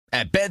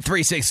At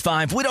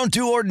Bet365, we don't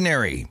do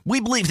ordinary. We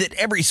believe that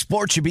every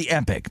sport should be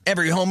epic.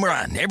 Every home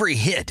run, every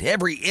hit,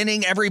 every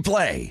inning, every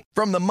play.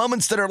 From the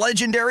moments that are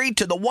legendary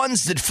to the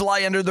ones that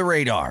fly under the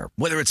radar.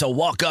 Whether it's a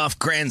walk-off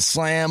grand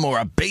slam or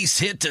a base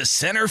hit to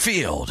center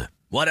field.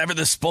 Whatever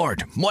the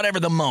sport, whatever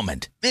the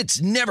moment.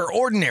 It's never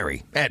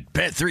ordinary at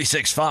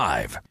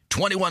Bet365.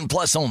 21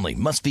 plus only.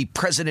 Must be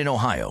present in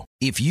Ohio.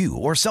 If you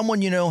or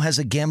someone you know has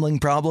a gambling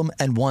problem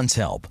and wants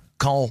help,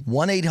 call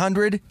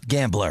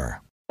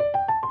 1-800-GAMBLER.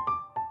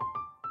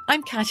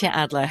 I'm Katya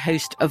Adler,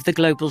 host of The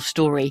Global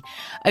Story.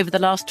 Over the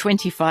last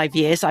 25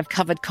 years, I've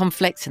covered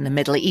conflicts in the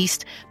Middle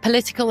East,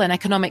 political and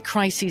economic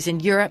crises in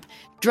Europe,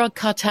 drug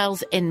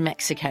cartels in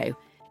Mexico.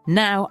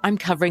 Now I'm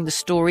covering the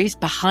stories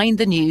behind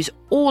the news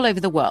all over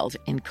the world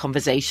in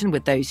conversation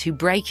with those who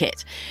break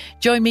it.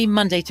 Join me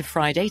Monday to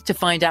Friday to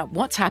find out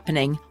what's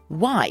happening,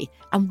 why,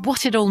 and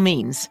what it all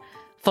means.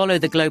 Follow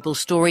The Global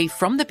Story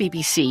from the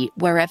BBC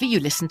wherever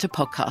you listen to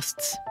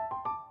podcasts.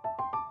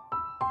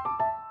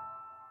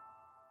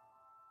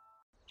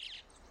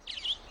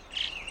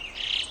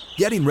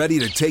 Getting ready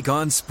to take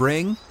on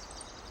spring?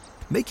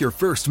 Make your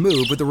first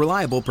move with the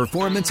reliable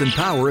performance and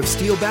power of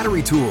Steel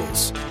battery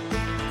tools.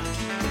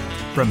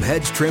 From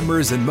hedge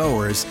trimmers and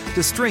mowers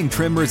to string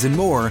trimmers and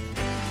more,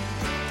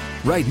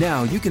 right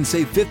now you can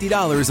save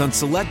 $50 on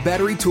select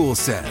battery tool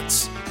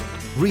sets.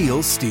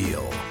 Real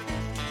Steel.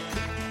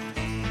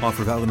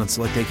 Offer valid on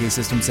select AK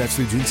system sets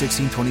through June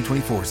 16,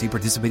 2024. See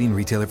participating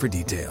retailer for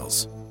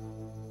details.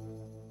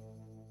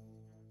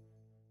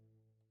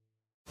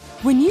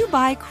 When you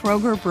buy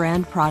Kroger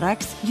brand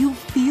products, you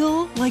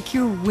feel like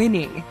you're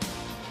winning.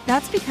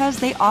 That's because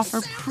they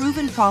offer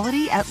proven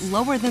quality at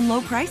lower than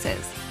low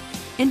prices.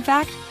 In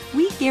fact,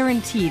 we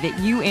guarantee that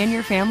you and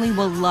your family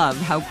will love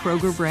how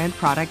Kroger brand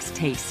products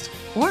taste,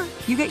 or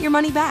you get your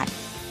money back.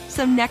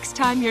 So next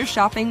time you're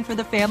shopping for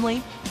the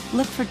family,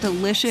 look for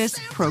delicious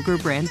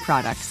Kroger brand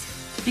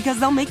products, because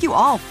they'll make you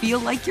all feel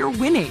like you're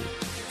winning.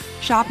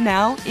 Shop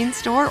now,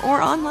 in-store,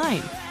 or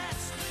online.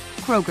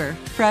 Kroger,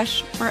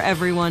 fresh for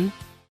everyone.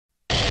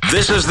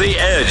 This is The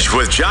Edge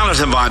with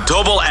Jonathan Von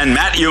Tobel and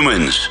Matt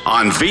Humans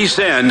on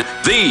VSiN,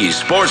 the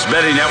Sports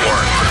Betting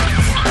Network.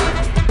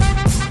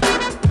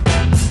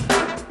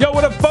 Yo,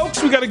 what up,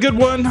 folks? We got a good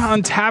one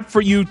on tap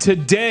for you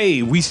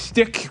today. We're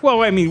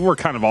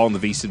kind of all in the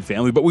VSiN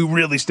family, but we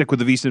really stick with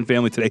the VSiN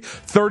family today.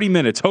 30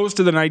 minutes, host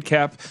of the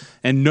Nightcap,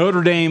 and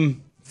Notre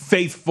Dame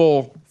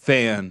faithful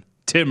fan,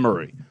 Tim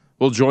Murray,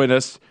 will join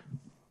us.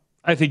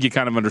 I think you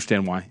kind of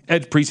understand why.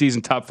 Edge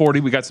preseason top 40.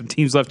 We got some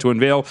teams left to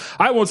unveil.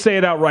 I won't say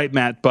it outright,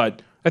 Matt,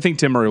 but I think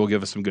Tim Murray will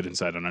give us some good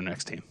insight on our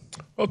next team.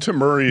 Well, Tim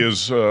Murray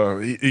is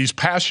he's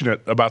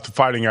passionate about the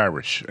Fighting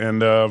Irish.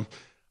 And I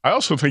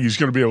also think he's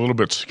going to be a little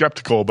bit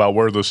skeptical about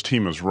where this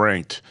team is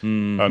ranked.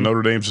 Mm-hmm.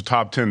 Notre Dame's a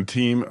top 10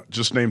 team.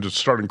 Just named its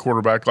starting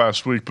quarterback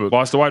last week. But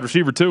lost a wide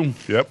receiver, too.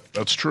 Yep,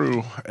 that's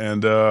true.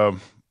 And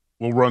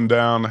we'll run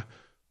down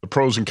the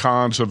pros and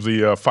cons of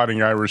the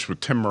Fighting Irish with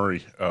Tim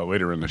Murray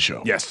later in the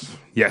show.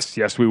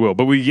 Yes, we will.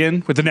 But we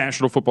begin with the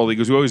National Football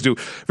League, as we always do.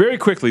 Very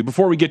quickly,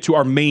 before we get to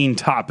our main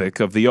topic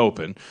of the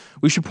Open,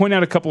 we should point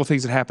out a couple of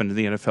things that happened in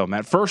the NFL,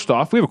 Matt. First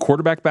off, we have a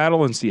quarterback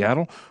battle in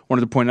Seattle.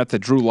 Wanted to point out that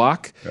Drew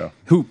Lock,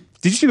 who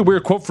 – did you see the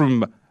weird quote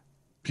from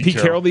Pete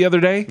Carroll the other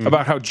day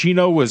about how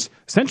Geno was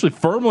essentially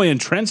firmly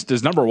entrenched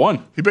as number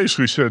one? He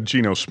basically said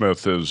Geno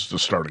Smith is the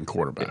starting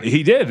quarterback.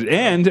 He did.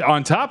 And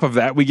on top of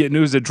that, we get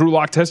news that Drew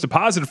Lock tested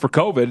positive for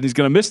COVID, and he's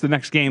going to miss the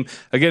next game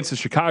against the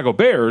Chicago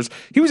Bears.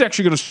 He was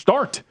actually going to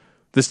start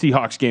the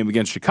Seahawks game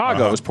against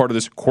Chicago as part of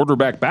this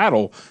quarterback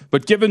battle.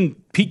 But given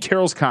Pete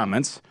Carroll's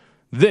comments,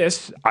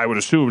 this, I would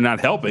assume, not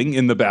helping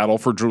in the battle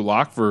for Drew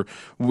Lock for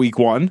week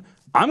one,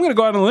 I'm going to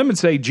go out on a limb and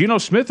say Geno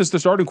Smith is the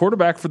starting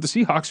quarterback for the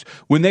Seahawks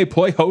when they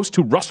play host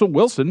to Russell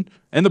Wilson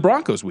and the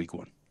Broncos week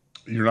one.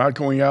 You're not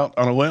going out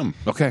on a limb.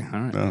 Okay, all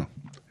right. No,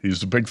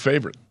 he's the big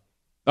favorite.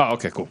 Oh,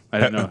 okay, cool.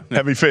 I didn't know.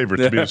 Heavy favorite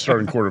to be the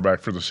starting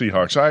quarterback for the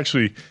Seahawks. I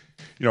actually,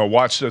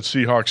 watched that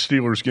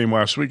Seahawks-Steelers game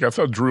last week. I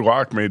thought Drew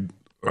Lock made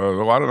a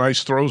lot of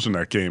nice throws in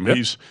that game. Yep.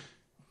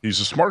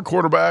 He's a smart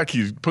quarterback.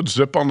 He puts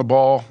zip on the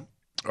ball,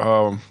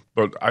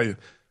 but I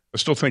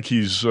still think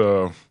his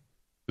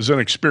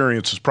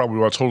inexperience is probably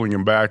what's holding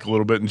him back a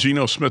little bit. And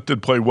Geno Smith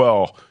did play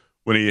well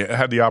when he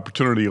had the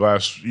opportunity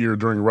last year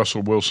during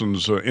Russell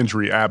Wilson's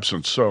injury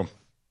absence. So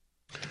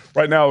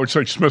right now it looks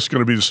like Smith's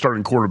going to be the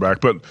starting quarterback.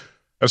 But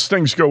as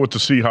things go with the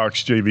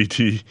Seahawks,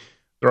 JVT,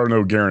 there are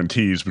no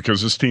guarantees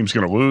because this team's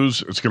going to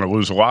lose. It's going to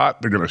lose a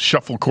lot. They're going to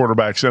shuffle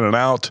quarterbacks in and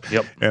out.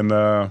 Yep. And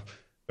that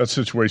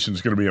situation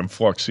is going to be in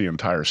flux the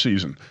entire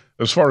season.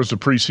 As far as the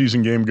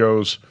preseason game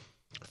goes,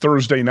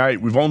 Thursday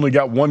night, we've only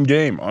got one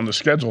game on the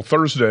schedule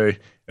Thursday,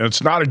 and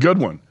it's not a good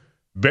one.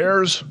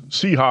 Bears,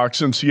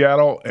 Seahawks in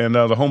Seattle, and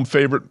the home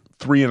favorite,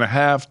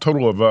 3.5,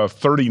 total of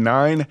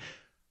 39.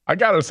 I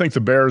got to think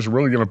the Bears are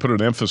really going to put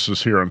an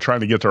emphasis here on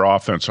trying to get their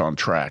offense on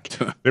track.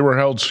 They were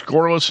held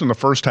scoreless in the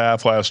first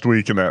half last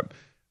week in that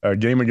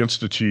game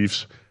against the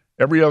Chiefs.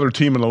 Every other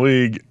team in the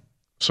league,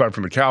 aside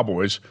from the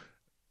Cowboys,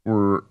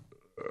 were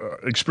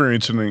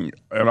experiencing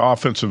an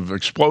offensive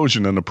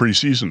explosion in the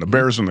preseason. The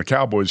Bears and the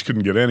Cowboys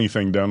couldn't get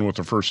anything done with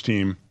the first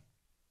team.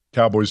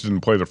 Cowboys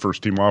didn't play the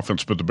first team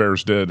offense, but the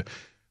Bears did.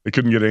 They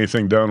couldn't get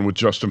anything done with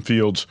Justin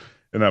Fields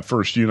in that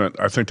first unit.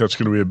 I think that's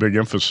going to be a big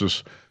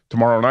emphasis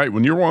tomorrow night.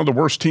 When you're one of the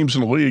worst teams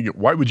in the league,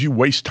 why would you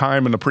waste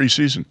time in the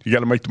preseason? You got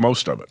to make the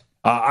most of it.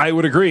 I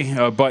would agree,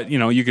 but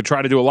you could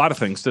try to do a lot of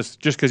things. Just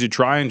because you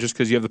try and just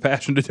because you have the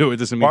passion to do it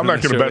doesn't mean. I'm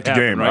not going to bet the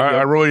game. Right?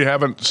 I really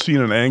haven't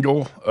seen an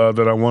angle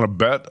that I want to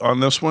bet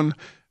on this one.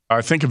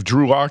 I think if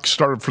Drew Lock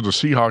started for the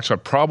Seahawks, I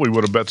probably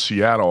would have bet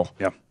Seattle.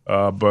 Yeah.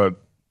 But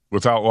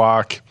without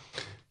Lock,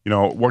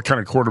 what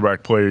kind of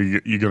quarterback play are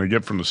you going to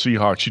get from the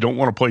Seahawks? You don't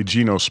want to play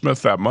Geno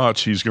Smith that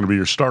much. He's going to be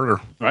your starter.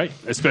 Right,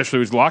 especially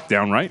with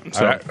lockdown, right?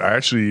 So. I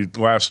actually,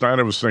 last night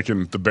I was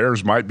thinking the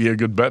Bears might be a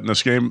good bet in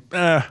this game.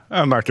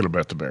 I'm not going to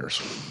bet the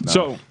Bears. No.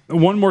 So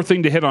one more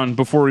thing to hit on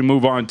before we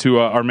move on to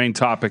our main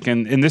topic,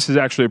 and this is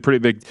actually a pretty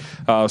big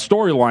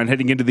storyline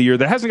heading into the year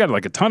that hasn't got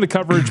like a ton of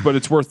coverage, but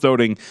it's worth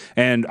noting.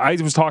 And I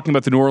was talking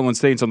about the New Orleans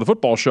Saints on the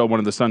football show one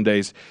of the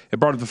Sundays. It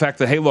brought up the fact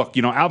that, hey, look,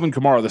 Alvin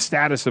Kamara, the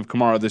status of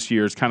Kamara this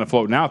year is kind of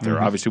floating out there.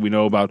 Mm-hmm. Obviously, we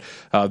know about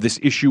this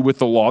issue with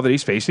the law that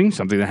he's facing,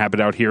 something that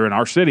happened out here in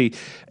our city,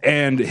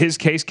 and his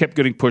case kept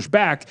getting pushed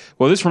back.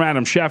 Well, this from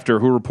Adam Schefter,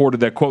 who reported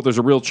that, quote, there's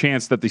a real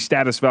chance that the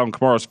status of Alvin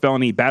Kamara's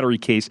felony battery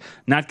case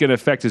not going to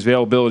affect his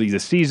availability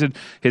this season.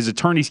 His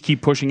attorneys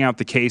keep pushing out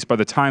the case. By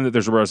the time that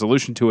there's a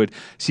resolution to it,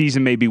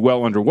 season may be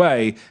well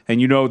underway.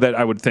 And that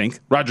I would think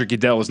Roger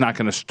Goodell is not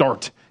going to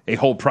start a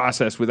whole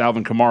process with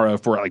Alvin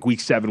Kamara for like week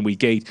 7,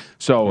 week 8.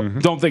 So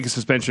don't think a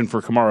suspension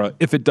for Kamara,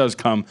 if it does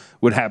come,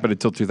 would happen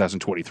until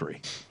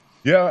 2023.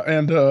 Yeah,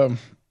 and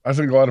I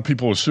think a lot of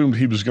people assumed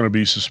he was going to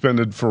be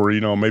suspended for,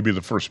 maybe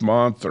the first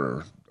month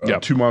or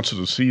 2 months of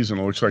the season.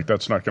 It looks like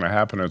that's not going to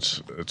happen.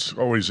 It's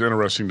always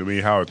interesting to me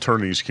how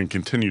attorneys can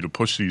continue to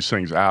push these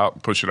things out,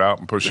 and push it out,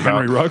 and push it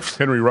out.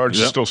 Henry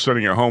Ruggs is still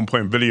sitting at home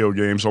playing video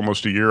games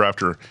almost a year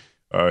after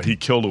he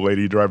killed a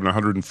lady driving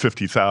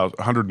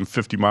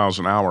 150 miles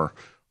an hour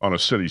on a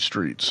city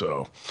street.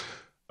 So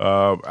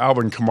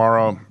Alvin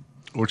Kamara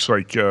looks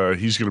like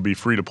he's going to be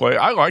free to play.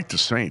 I like the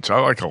Saints. I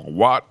like a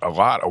lot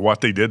of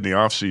what they did in the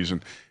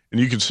offseason. And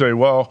you could say,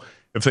 well,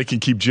 if they can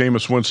keep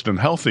Jameis Winston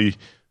healthy,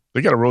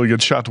 they got a really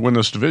good shot to win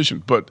this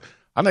division. But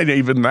I'm not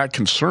even that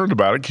concerned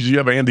about it because you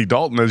have Andy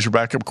Dalton as your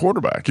backup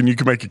quarterback. And you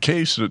can make a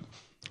case that,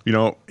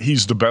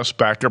 he's the best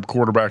backup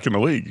quarterback in the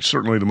league.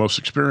 Certainly the most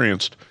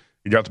experienced.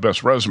 He got the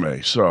best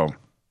resume. So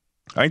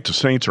I think the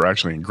Saints are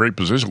actually in great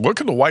position.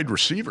 Look at the wide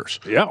receivers.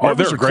 Yeah,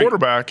 they're a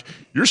quarterback.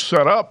 You're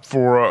set up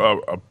for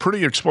a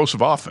pretty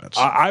explosive offense.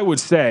 I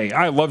would say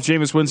I love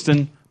Jameis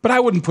Winston, but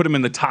I wouldn't put him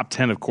in the top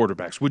 10 of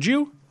quarterbacks. Would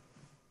you?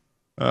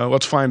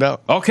 Let's find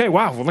out. Okay,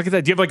 wow. Well, look at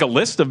that. Do you have like a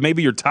list of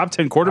maybe your top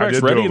 10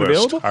 quarterbacks ready and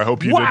available? I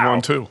hope you did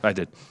one too. I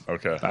did.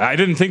 Okay. I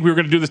didn't think we were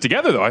going to do this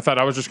together, though. I thought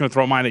I was just going to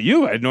throw mine at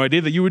you. I had no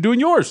idea that you were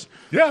doing yours.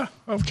 Yeah,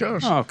 of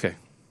course. Oh, okay.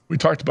 We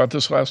talked about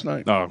this last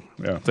night. Oh,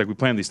 yeah. It's like we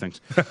planned these things.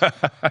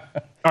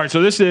 All right,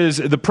 so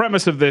the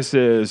premise of this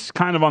is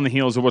kind of on the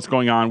heels of what's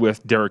going on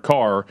with Derek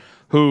Carr,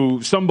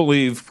 who some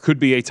believe could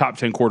be a top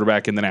 10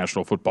 quarterback in the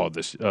National Football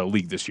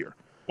League this year.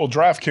 Well,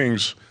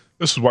 DraftKings,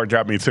 this is what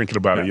got me thinking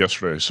about it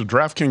yesterday. So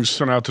DraftKings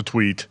sent out the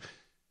tweet,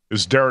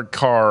 is Derek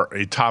Carr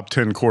a top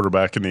 10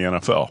 quarterback in the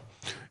NFL?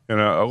 And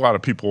a lot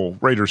of people,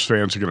 Raiders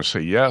fans, are going to say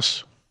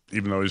yes,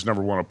 even though he's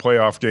never won a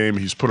playoff game.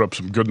 He's put up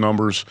some good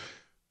numbers.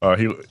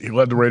 He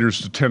led the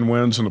Raiders to 10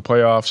 wins in the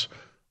playoffs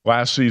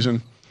last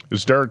season.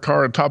 Is Derek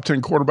Carr a top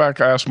 10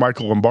 quarterback? I asked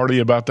Michael Lombardi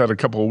about that a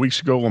couple of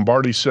weeks ago.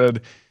 Lombardi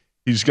said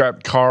he's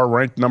got Carr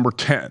ranked number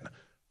 10.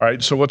 All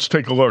right, so let's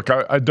take a look.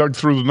 I dug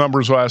through the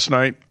numbers last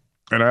night,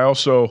 and I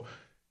also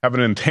have an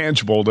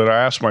intangible that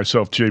I asked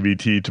myself,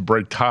 JVT, to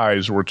break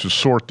ties or to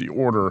sort the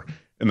order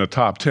in the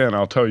top 10.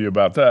 I'll tell you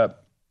about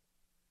that.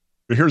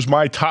 But here's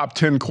my top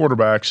 10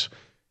 quarterbacks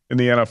in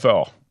the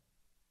NFL.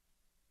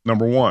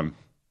 Number 1.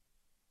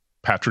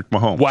 Patrick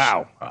Mahomes.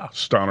 Wow.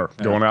 Stunner.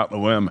 Going out on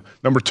a limb.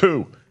 Number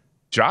 2,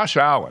 Josh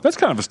Allen. That's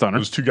kind of a stunner.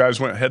 Those two guys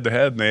went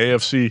head-to-head in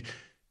the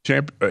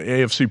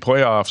AFC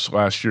playoffs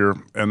last year,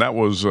 and that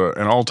was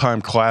an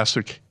all-time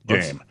classic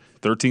game.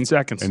 13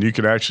 seconds. And you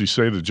can actually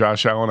say that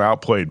Josh Allen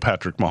outplayed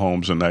Patrick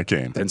Mahomes in that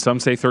game. And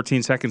some say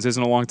 13 seconds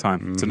isn't a long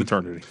time. It's an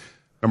eternity.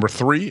 Number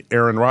 3,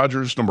 Aaron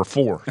Rodgers. Number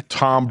 4,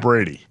 Tom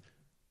Brady.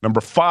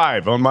 Number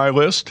 5 on my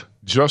list,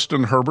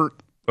 Justin Herbert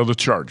of the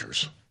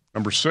Chargers.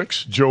 Number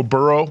 6, Joe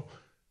Burrow.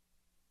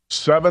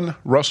 7,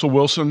 Russell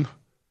Wilson.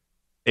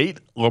 8,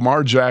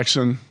 Lamar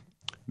Jackson.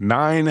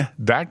 9,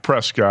 Dak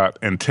Prescott.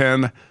 And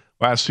 10,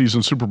 last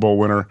season Super Bowl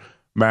winner,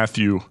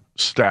 Matthew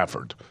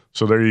Stafford.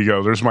 So there you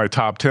go. There's my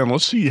top 10.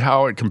 Let's see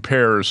how it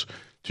compares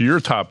to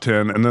your top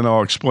 10, and then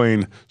I'll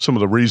explain some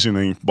of the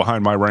reasoning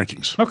behind my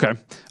rankings. Okay.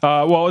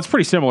 Well, it's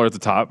pretty similar at the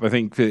top. I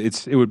think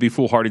it would be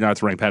foolhardy not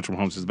to rank Patrick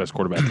Mahomes as the best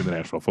quarterback in the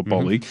National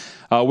Football League.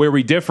 Where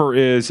we differ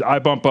is I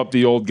bump up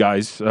the old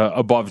guys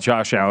above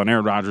Josh Allen,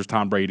 Aaron Rodgers,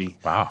 Tom Brady.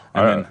 Wow.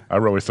 I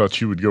really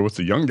thought you would go with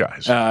the young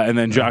guys. And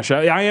then Josh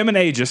Allen. I am an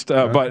ageist,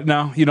 but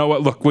no, you know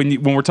what? Look,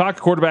 when we're talking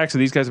quarterbacks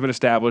and these guys have been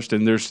established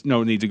and there's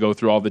no need to go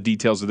through all the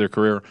details of their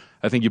career,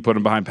 I think you put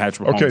them behind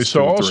Patrick Mahomes. Okay,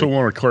 so I also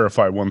want to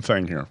clarify one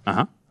thing here.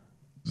 Uh-huh.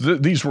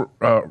 These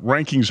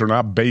rankings are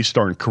not based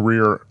on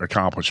career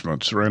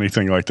accomplishments or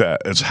anything like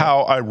that. It's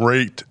how I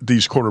rate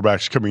these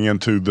quarterbacks coming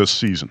into this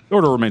season.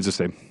 Order remains the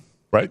same.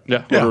 Right?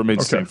 Yeah, order remains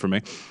the same for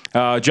me.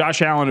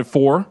 Josh Allen at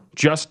 4,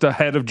 just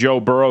ahead of Joe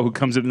Burrow, who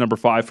comes in at number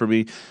 5 for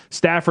me.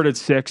 Stafford at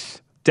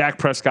 6, Dak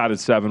Prescott at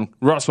 7,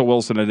 Russell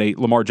Wilson at 8,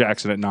 Lamar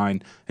Jackson at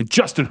 9, and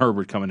Justin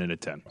Herbert coming in at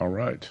 10. All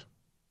right.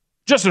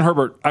 Justin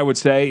Herbert, I would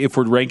say, if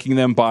we're ranking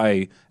them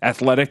by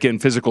athletic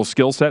and physical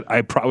skill set,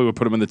 I probably would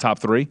put him in the top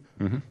 3.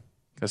 Mm-hmm.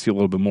 I see a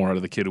little bit more out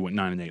of the kid who went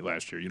 9-8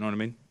 last year. You know what I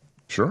mean?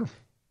 Sure.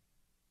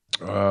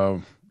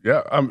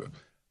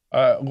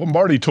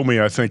 Lombardi told me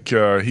I think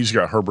he's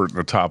got Herbert in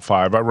the top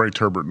 5. I ranked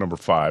Herbert number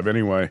 5.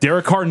 Anyway,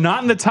 Derek Carr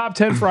not in the top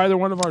 10 for either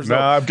one of ours.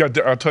 I've got.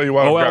 I'll tell you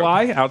what.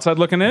 OLI outside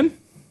looking in.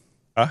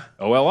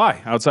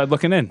 OLI outside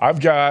looking in.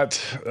 I've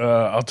got.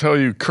 I'll tell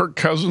you, Kirk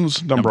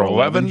Cousins number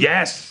 11.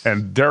 Yes,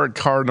 and Derek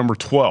Carr number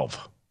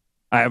 12.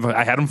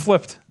 I had him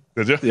flipped.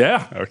 Did you?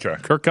 Yeah. Okay.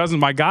 Kirk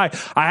Cousins, my guy.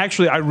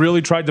 I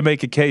really tried to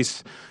make a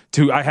case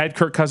I had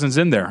Kirk Cousins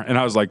in there, and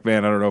I was like,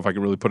 man, I don't know if I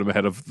can really put him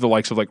ahead of the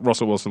likes of like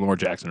Russell Wilson, Lamar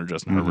Jackson, or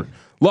Justin Herbert.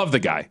 Love the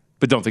guy,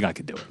 but don't think I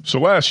could do it. So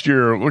last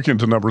year, looking at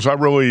the numbers, I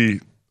really,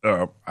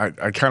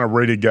 I kind of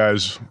rated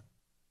guys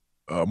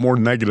more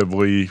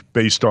negatively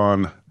based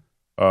on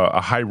a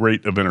high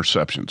rate of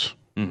interceptions.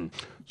 Mm-hmm.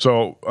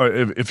 So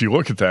if you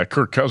look at that,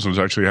 Kirk Cousins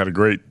actually had a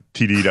great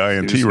TD to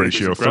INT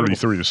ratio,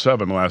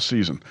 33-7 last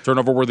season.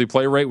 Turnover-worthy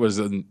play rate was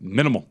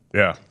minimal.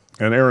 Yeah.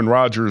 And Aaron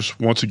Rodgers,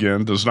 once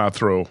again, does not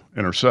throw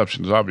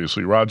interceptions,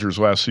 obviously. Rodgers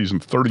last season,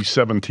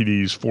 37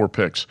 TDs, 4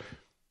 picks.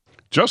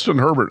 Justin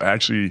Herbert,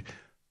 actually,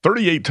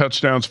 38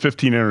 touchdowns,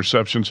 15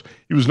 interceptions.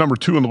 He was number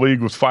 2 in the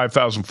league with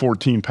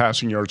 5,014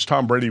 passing yards.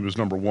 Tom Brady was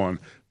number 1.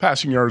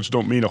 Passing yards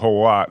don't mean a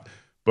whole lot,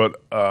 but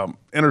a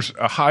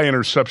high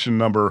interception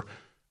number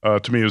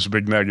to me is a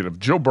big negative.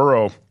 Joe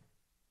Burrow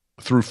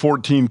threw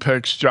 14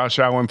 picks. Josh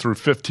Allen threw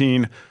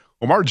 15.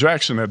 Lamar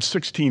Jackson had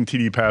 16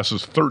 TD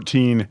passes,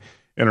 13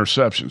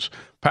 interceptions.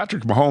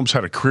 Patrick Mahomes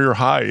had a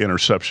career-high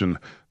interception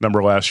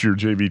number last year,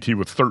 JVT,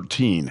 with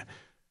 13.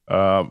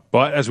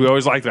 But as we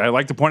always I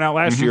like to point out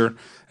last year,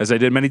 as I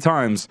did many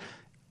times,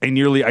 a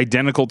nearly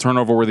identical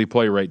turnover-worthy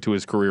play rate to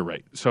his career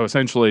rate. So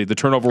essentially, the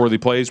turnover-worthy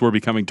plays were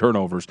becoming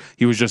turnovers.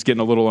 He was just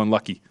getting a little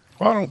unlucky.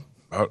 Well,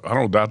 I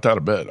don't doubt that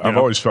a bit. I've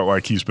always felt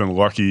like he's been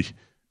lucky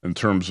in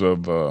terms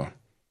of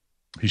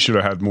he should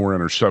have had more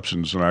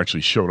interceptions than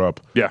actually showed up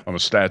on the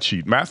stat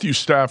sheet. Matthew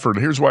Stafford,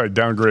 here's why I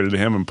downgraded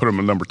him and put him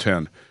at number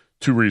 10.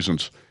 2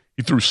 reasons.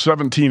 He threw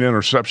 17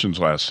 interceptions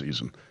last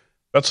season.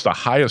 That's the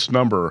highest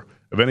number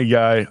of any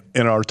guy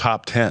in our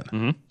top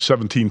 10,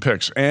 17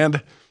 picks.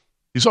 And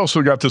he's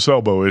also got this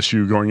elbow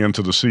issue going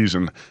into the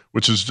season,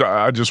 which is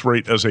I just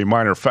rate as a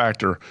minor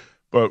factor.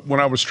 But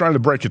when I was trying to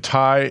break a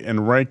tie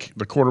and rank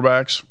the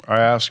quarterbacks, I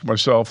asked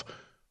myself,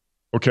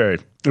 okay,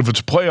 if it's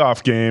a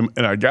playoff game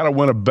and I got to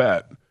win a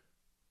bet,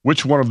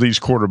 which one of these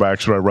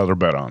quarterbacks would I rather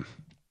bet on?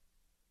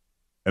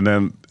 And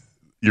then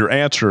your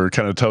answer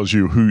kind of tells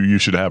you who you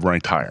should have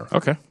ranked higher.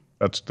 Okay.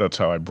 That's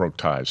how I broke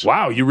ties.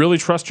 Wow, you really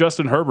trust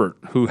Justin Herbert,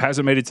 who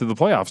hasn't made it to the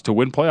playoffs, to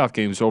win playoff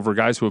games over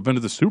guys who have been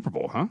to the Super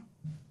Bowl, huh?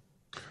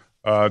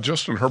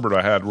 Justin Herbert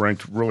I had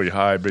ranked really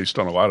high based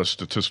on a lot of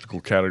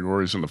statistical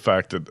categories and the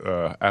fact that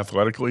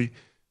athletically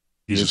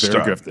he's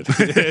very gifted.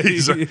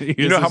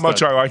 You know how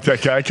much I like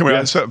that guy?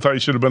 I thought he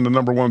should have been the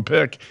number 1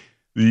 pick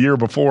the year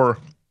before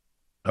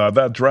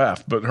that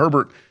draft. But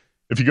Herbert,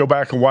 if you go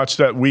back and watch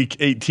that Week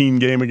 18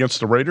 game against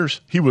the Raiders,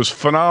 he was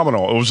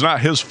phenomenal. It was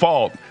not his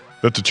fault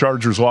that the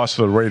Chargers lost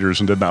to the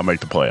Raiders and did not make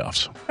the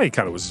playoffs. Hey,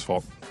 kind of was his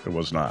fault. It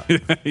was not.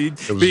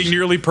 Being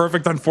nearly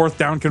perfect on 4th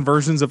down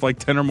conversions of like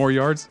 10 or more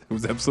yards. It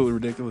was absolutely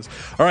ridiculous.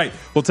 All right,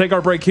 we'll take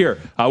our break here.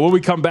 When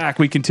we come back,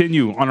 we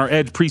continue on our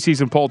Edge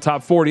preseason poll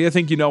top 40. I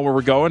think you know where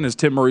we're going, as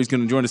Tim Murray's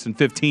going to join us in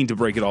 15 to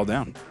break it all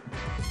down.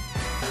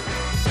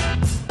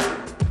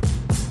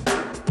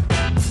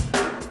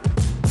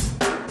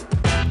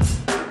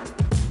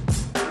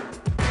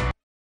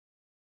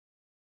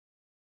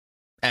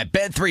 At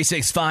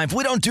Bet365,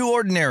 we don't do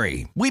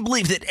ordinary. We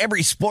believe that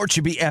every sport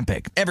should be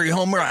epic. Every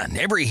home run,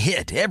 every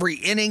hit, every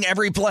inning,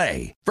 every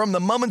play. From the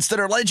moments that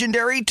are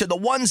legendary to the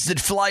ones that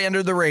fly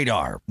under the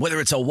radar. Whether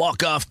it's a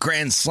walk-off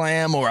grand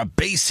slam or a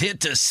base hit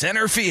to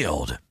center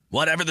field.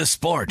 Whatever the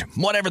sport,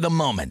 whatever the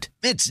moment.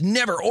 It's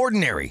never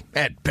ordinary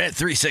at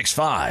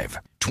Bet365.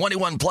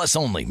 21 plus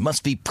only.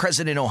 Must be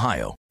present in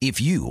Ohio.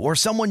 If you or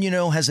someone you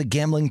know has a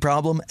gambling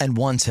problem and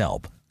wants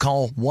help,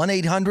 call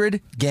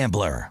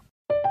 1-800-GAMBLER.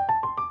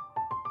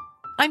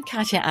 I'm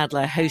Katya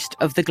Adler, host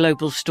of The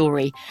Global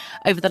Story.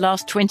 Over the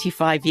last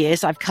 25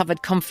 years, I've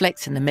covered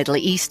conflicts in the Middle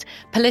East,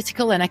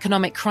 political and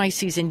economic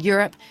crises in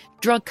Europe,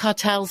 drug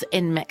cartels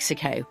in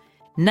Mexico.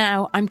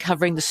 Now I'm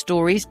covering the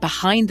stories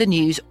behind the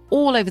news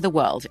all over the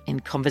world in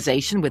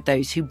conversation with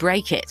those who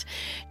break it.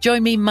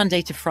 Join me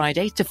Monday to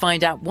Friday to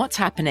find out what's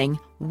happening,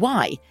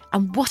 why,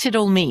 and what it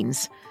all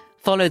means.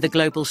 Follow The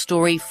Global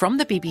Story from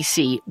the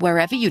BBC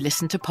wherever you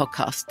listen to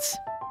podcasts.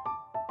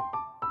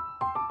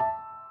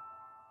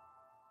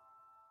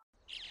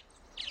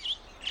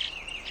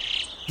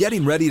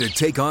 Getting ready to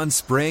take on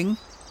spring?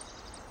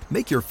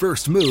 Make your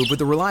first move with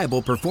the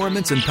reliable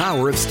performance and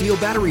power of Steel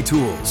battery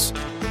tools.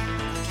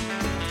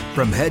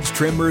 From hedge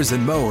trimmers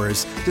and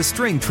mowers to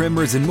string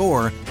trimmers and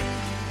more,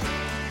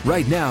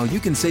 right now you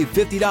can save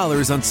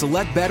 $50 on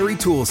select battery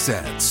tool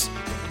sets.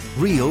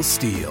 Real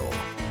Steel.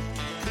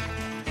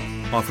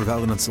 Offer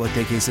valid on select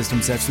AK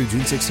system sets through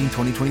June 16,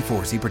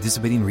 2024. See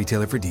participating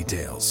retailer for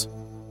details.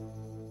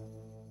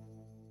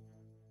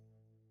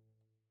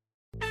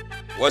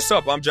 What's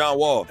up? I'm John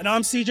Wall. And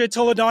I'm CJ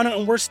Toledano,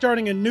 and we're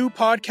starting a new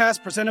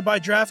podcast presented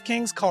by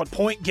DraftKings called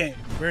Point Game.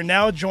 We're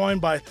now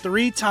joined by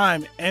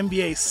three-time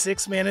NBA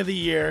Sixth Man of the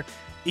Year,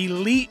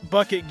 elite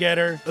bucket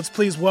getter. Let's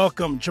please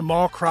welcome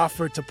Jamal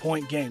Crawford to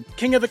Point Game.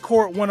 King of the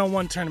Court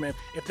one-on-one tournament.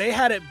 If they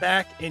had it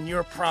back in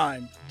your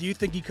prime, do you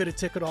think you could have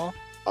took it all?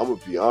 I'm going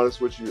to be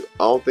honest with you.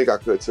 I don't think I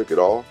could have took it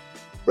all,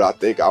 but I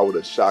think I would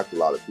have shocked a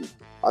lot of people.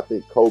 I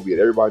think Kobe and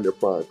everybody in their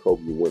prime,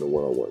 Kobe would win a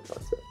one-on-one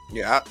contest.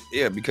 Yeah,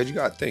 because you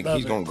got to think,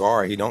 he's going to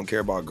guard. He don't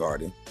care about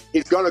guarding.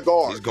 He's going to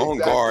guard. He's going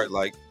to guard.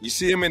 Like, you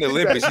see him in the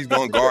Olympics, he's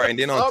going to guard. And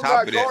then on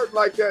top of that.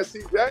 Like that,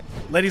 see that?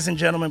 Ladies and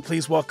gentlemen,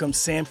 please welcome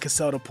Sam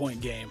Cassell to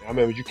Point Game. I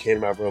remember you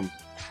came out from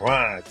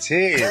prime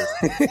 10.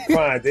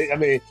 I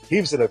mean, he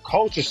was in a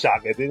culture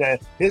shock. Then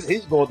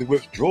he's going through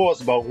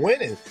withdrawals about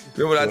winning.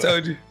 Remember what I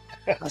told you?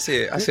 I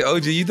said,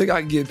 OG, you think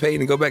I can get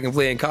paid and go back and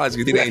play in college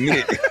because it ain't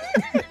it?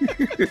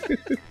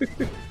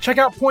 Check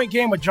out Point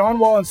Game with John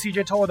Wall and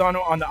CJ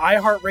Toledano on the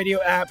iHeartRadio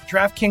app,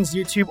 DraftKings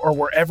YouTube, or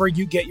wherever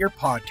you get your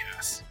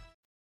podcasts.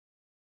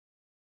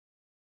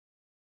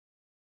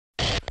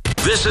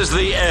 This is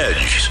The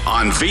Edge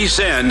on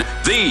VSiN,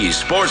 the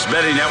Sports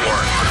Betting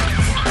Network.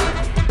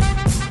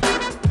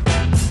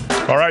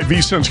 All right,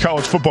 VSiN's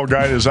college football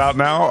guide is out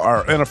now.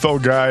 Our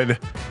NFL guide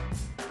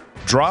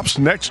drops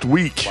next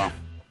week. Wow.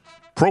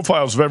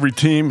 Profiles of every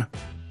team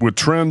with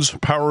trends,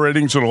 power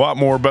ratings, and a lot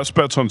more. Best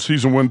bets on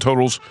season win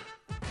totals,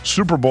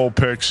 Super Bowl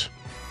picks,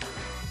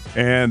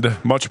 and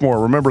much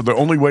more. Remember, the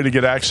only way to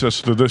get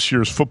access to this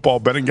year's football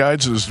betting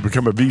guides is to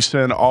become a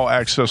VSiN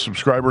All-Access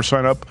subscriber.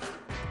 Sign up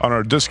on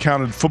our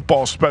discounted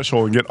football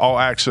special and get all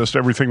access to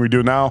everything we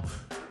do now,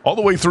 all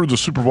the way through the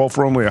Super Bowl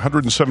for only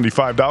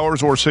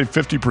 $175, or save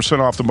 50%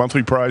 off the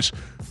monthly price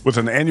with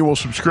an annual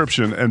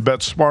subscription and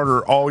bet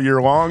smarter all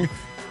year long.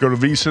 Go to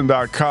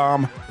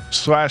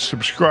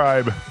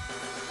vsin.com/subscribe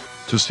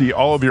to see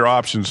all of your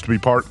options to be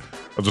part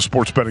of the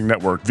Sports Betting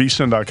Network.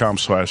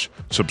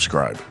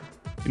 vsin.com/subscribe.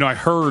 You know, I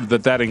heard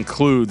that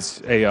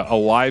includes a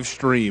live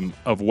stream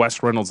of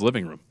Wes Reynolds'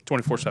 living room,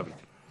 24/7.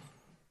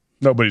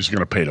 Nobody's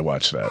going to pay to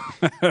watch that.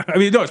 I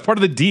mean, no, it's part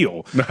of the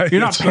deal.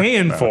 You're not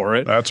paying for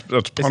it. That's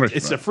punishment.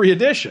 It's a free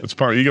edition. It's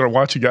part. You going to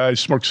watch a guy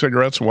smoke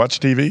cigarettes and watch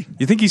TV?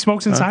 You think he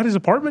smokes inside his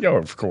apartment? Yeah,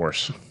 of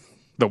course.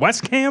 The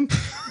West Cam?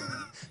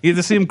 You get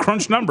to see him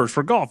crunch numbers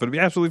for golf. It'd be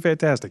absolutely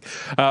fantastic.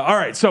 All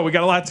right, so we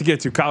got a lot to get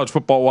to college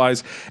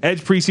football-wise.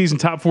 Edge preseason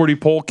top 40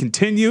 poll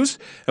continues,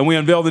 and we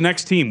unveil the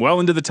next team well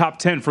into the top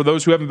 10. For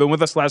those who haven't been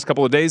with us the last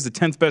couple of days, the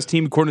 10th best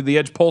team according to the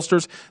Edge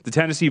pollsters, the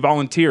Tennessee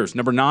Volunteers.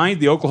 Number 9,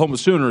 the Oklahoma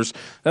Sooners.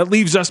 That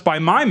leaves us, by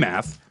my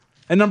math,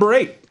 at number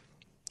 8.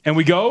 And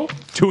we go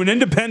to an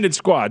independent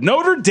squad.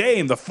 Notre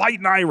Dame, the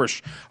Fighting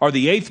Irish, are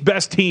the 8th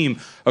best team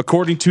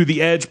according to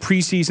the Edge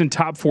preseason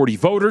top 40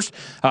 voters.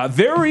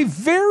 Very,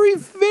 very,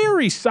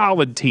 very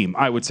solid team,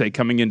 I would say,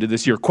 coming into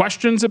this year.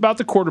 Questions about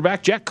the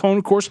quarterback. Jack Cohn,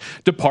 of course,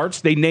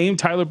 departs. They named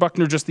Tyler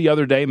Buchner just the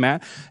other day,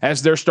 Matt,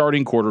 as their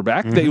starting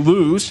quarterback. Mm-hmm. They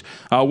lose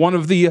one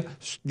of the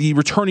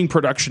returning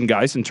production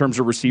guys in terms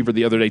of receiver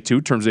the other day, too,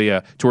 in terms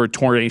of to a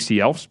torn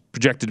ACL,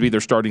 projected to be their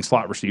starting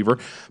slot receiver.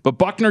 But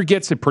Buchner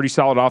gets a pretty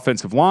solid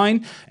offensive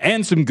line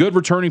and some good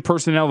returning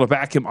personnel to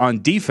back him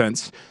on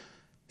defense.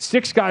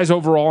 6 guys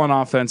overall on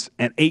offense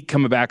and 8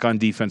 coming back on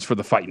defense for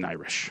the Fighting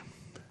Irish.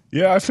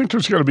 Yeah, I think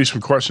there's going to be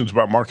some questions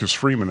about Marcus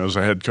Freeman as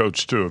a head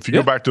coach, too. If you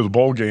go back to the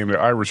bowl game, the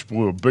Irish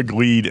blew a big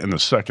lead in the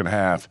second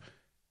half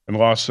and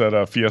lost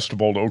that Fiesta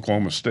Bowl to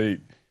Oklahoma State.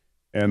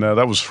 And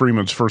that was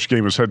Freeman's first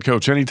game as head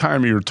coach.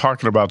 Anytime you're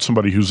talking about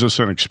somebody who's this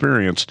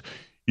inexperienced,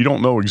 you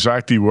don't know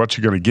exactly what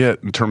you're going to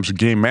get in terms of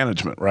game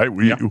management, right?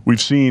 We've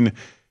seen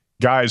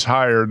guys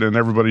hired, and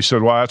everybody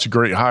said, wow, that's a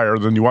great hire.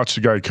 Then you watch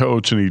the guy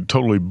coach, and he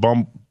totally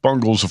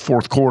bungles the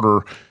fourth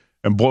quarter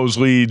and blows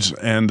leads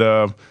and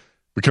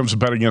becomes a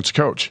bet against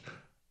coach.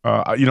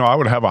 I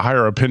would have a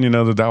higher opinion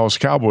of the Dallas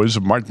Cowboys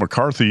if Mike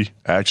McCarthy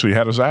actually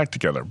had his act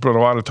together. But a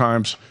lot of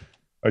times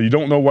you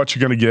don't know what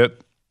you're going to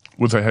get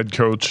with a head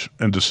coach,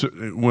 and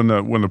when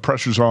the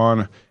pressure's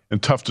on in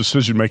tough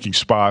decision-making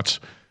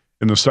spots.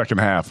 in the second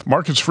half.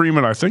 Marcus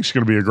Freeman, I think, is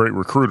going to be a great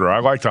recruiter. I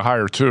like the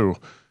hire too.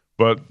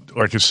 But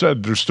like I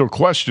said, there's still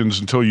questions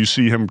until you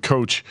see him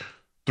coach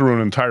through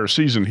an entire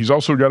season. He's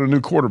also got a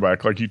new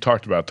quarterback, like you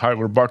talked about,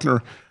 Tyler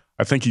Buckner.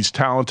 I think he's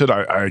talented.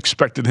 I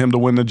expected him to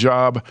win the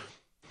job.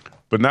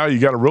 But now you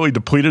got a really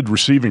depleted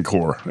receiving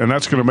core, and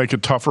that's going to make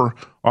it tougher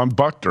on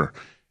Buckner.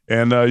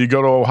 And you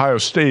go to Ohio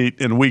State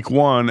in week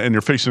 1, and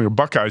you're facing a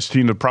Buckeyes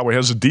team that probably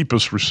has the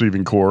deepest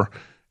receiving core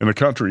in the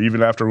country,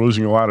 even after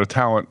losing a lot of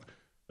talent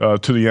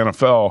to the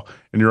NFL,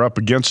 and you're up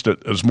against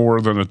it as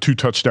more than a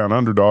 2-touchdown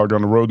underdog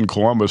on the road in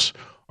Columbus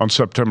on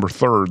September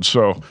 3rd.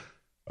 So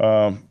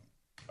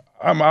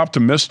I'm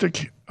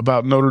optimistic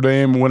about Notre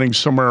Dame winning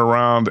somewhere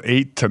around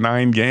 8 to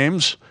 9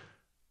 games,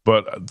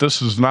 but this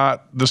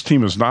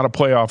team is not a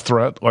playoff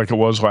threat like it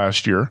was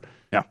last year.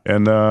 Yeah.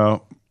 And,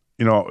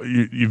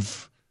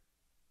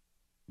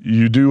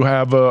 you do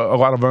have a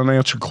lot of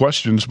unanswered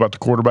questions about the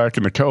quarterback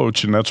and the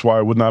coach, and that's why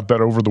I would not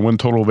bet over the win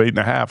total of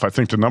 8.5. I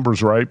think the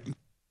number's right.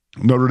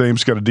 Notre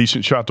Dame's got a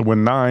decent shot to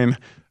win 9,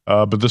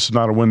 but this is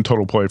not a win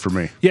total play for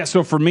me. Yeah,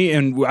 so for me,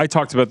 and I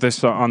talked about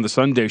this on the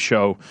Sunday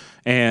show,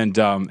 and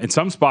in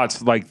some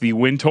spots, like the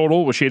win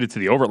total was shaded to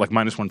the over, like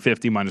minus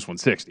 150, minus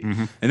 160.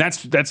 Mm-hmm. And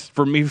that's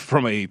for me,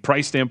 from a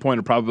price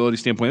standpoint, a probability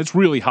standpoint, it's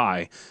really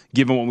high,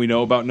 given what we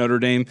know about Notre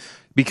Dame.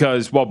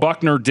 Because while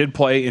Buckner did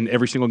play in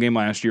every single game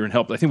last year and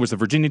helped, I think it was the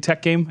Virginia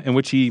Tech game in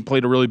which he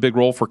played a really big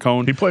role for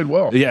Cone. He played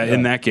well. Yeah,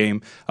 in that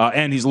game.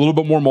 And he's a little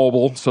bit more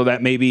mobile, so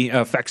that maybe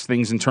affects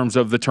things in terms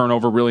of the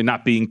turnover really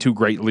not being too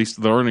great, at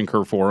least the learning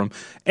curve for him.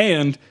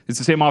 And it's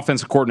the same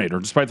offensive coordinator.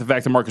 Despite the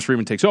fact that Marcus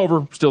Freeman takes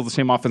over, still the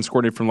same offensive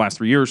coordinator from the last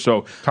 3 years.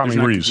 So Tommy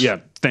Rees. Yeah,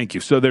 thank you.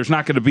 So there's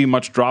not going to be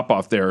much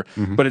drop-off there,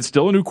 but it's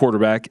still a new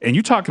quarterback. And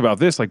you talk about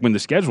this, like when the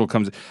schedule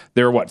comes,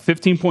 they're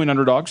 15-point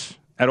underdogs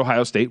at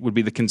Ohio State would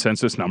be the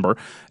consensus number.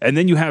 And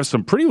then you have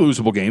some pretty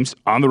losable games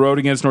on the road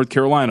against North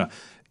Carolina.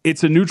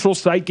 It's a neutral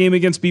site game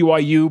against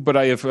BYU, but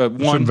I have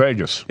It's in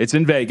Vegas. It's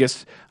in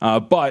Vegas.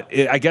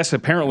 I guess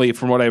apparently,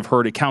 from what I've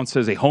heard, it counts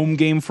as a home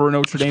game for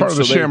Notre Dame. It's part of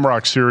the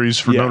Shamrock Series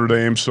for Notre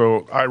Dame,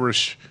 so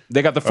Irish...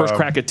 They got the first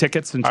crack at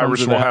tickets. In terms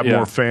Irish of will that. have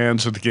more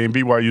fans at the game.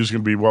 BYU is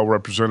going to be well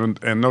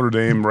represented, and Notre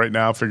Dame right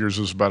now figures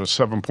is about a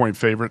 7-point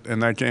favorite in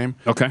that game.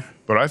 Okay.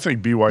 But I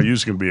think BYU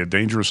is going to be a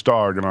dangerous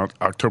dog on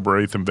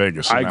October 8th in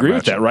Vegas. I agree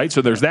with that, right?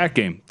 So there's that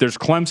game. There's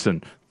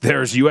Clemson.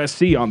 There's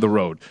USC on the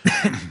road.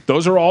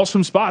 Those are all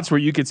some spots where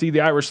you could see the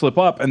Irish slip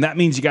up, and that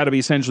means you got to be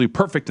essentially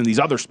perfect in these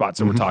other spots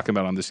that we're talking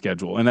about on the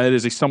schedule. And that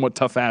is a somewhat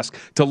tough ask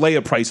to lay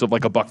a price of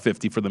like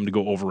 $1.50 for them to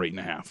go over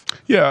 8.5.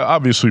 Yeah,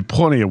 obviously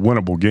plenty of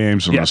winnable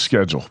games on the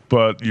schedule,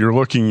 but you're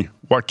looking,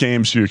 what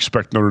games do you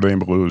expect Notre Dame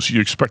to lose?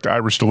 You expect the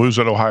Irish to lose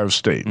at Ohio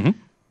State.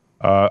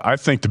 I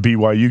think the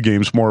BYU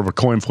game is more of a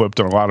coin flip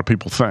than a lot of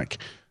people think.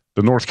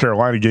 The North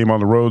Carolina game on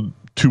the road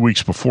 2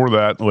 weeks before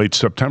that, late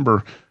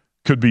September,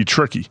 could be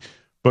tricky.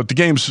 But the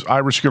games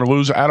Irish are going to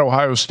lose at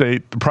Ohio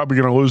State, they're probably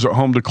going to lose at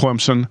home to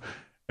Clemson,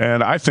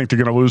 and I think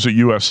they're going to lose at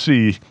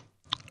USC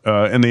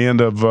in the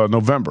end of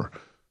November.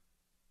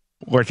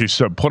 Like you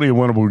said, plenty of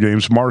winnable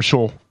games.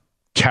 Marshall,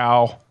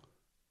 Cal,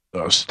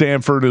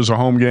 Stanford is a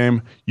home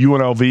game.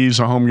 UNLV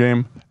is a home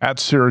game. At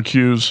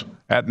Syracuse,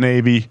 at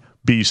Navy,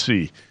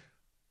 BC.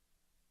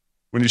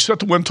 When you set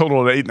the win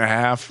total at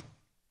 8.5,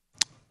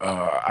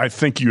 I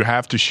think you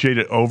have to shade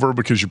it over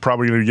because you're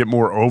probably going to get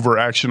more over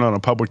action on a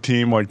public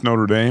team like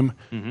Notre Dame.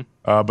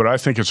 But I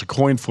think it's a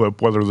coin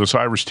flip whether this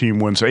Irish team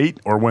wins 8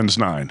 or wins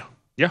 9.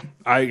 Yeah,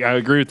 I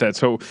agree with that.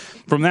 So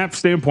from that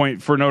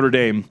standpoint for Notre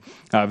Dame,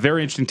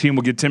 very interesting team.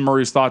 We'll get Tim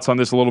Murray's thoughts on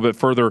this a little bit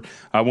further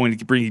when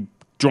he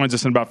joins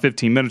us in about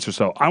 15 minutes or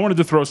so. I wanted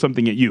to throw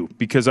something at you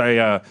because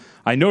I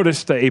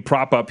noticed a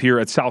prop up here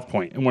at South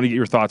Point and want to get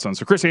your thoughts on.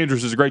 So Chris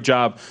Andrews does a great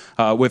job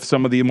with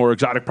some of the more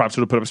exotic props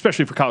that he'll put up,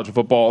 especially for college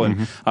football.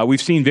 And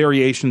we've seen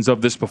variations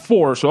of this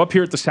before. So up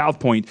here at the South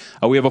Point,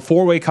 we have a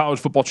 4-way college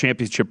football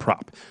championship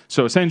prop.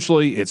 So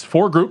essentially it's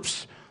 4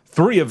 groups.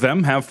 3 of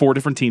them have 4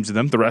 different teams in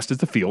them. The rest is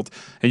the field.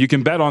 And you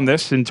can bet on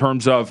this in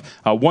terms of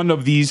one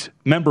of these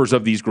members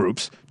of these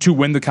groups to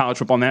win the college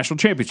football national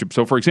championship.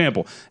 So, for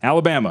example,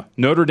 Alabama,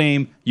 Notre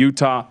Dame,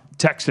 Utah,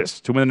 Texas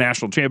to win the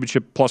national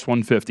championship plus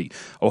 150.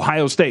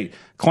 Ohio State,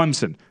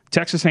 Clemson,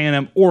 Texas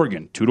A&M,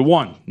 Oregon,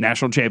 2-1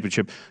 national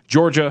championship.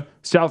 Georgia,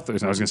 South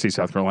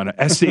Carolina,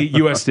 SC,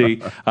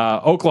 USC,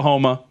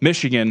 Oklahoma,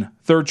 Michigan,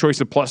 third choice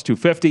of plus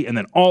 250, and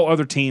then all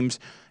other teams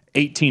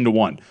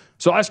 18-1.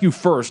 So I'll ask you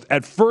first,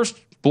 at first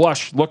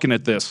blush looking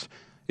at this,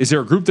 is there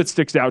a group that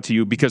sticks out to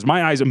you? Because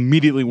my eyes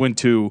immediately went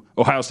to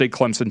Ohio State,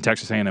 Clemson,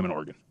 Texas A&M, and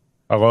Oregon.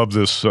 I love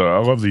this. I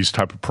love these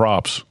type of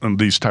props and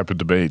these type of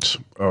debates.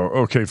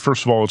 Okay,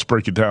 first of all, let's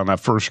break it down.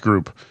 That first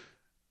group,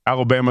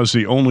 Alabama is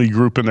the only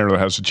group in there that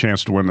has a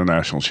chance to win the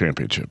national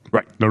championship.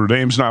 Right. Notre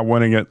Dame's not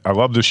winning it. I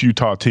love this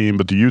Utah team,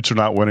 but the Utes are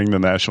not winning the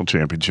national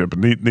championship,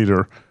 and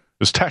neither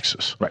is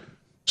Texas. Right.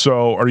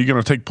 So are you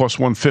going to take plus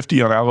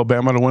 150 on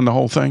Alabama to win the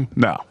whole thing?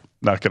 No.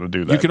 Not going to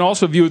do that. You can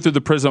also view it through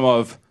the prism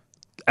of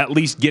at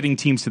least getting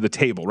teams to the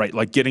table, right?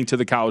 Like getting to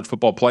the college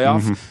football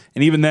playoff.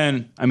 And even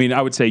then, I mean,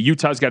 I would say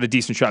Utah's got a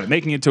decent shot at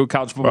making it to a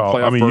college football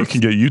playoff. I mean, you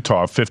can get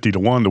Utah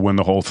 50-1 to win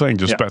the whole thing.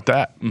 Just bet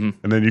that. And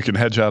then you can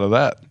hedge out of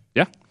that.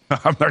 Yeah.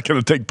 I'm not going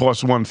to take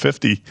plus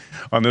 150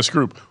 on this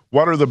group.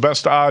 What are the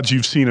best odds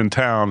you've seen in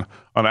town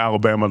on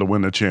Alabama to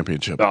win the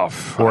championship?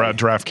 Or at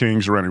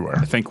DraftKings or anywhere?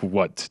 I think,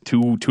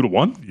 2 to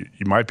 1?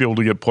 You might be able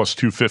to get plus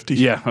 250.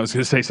 Yeah, I was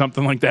going to say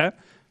something like that.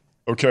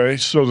 Okay,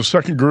 so the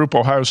second group,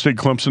 Ohio State,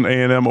 Clemson,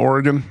 A&M,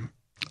 Oregon.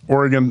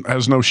 Oregon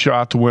has no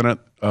shot to win it.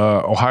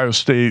 Ohio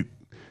State,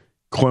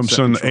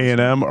 Clemson,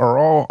 A&M are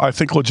all, I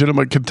think,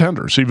 legitimate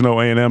contenders, even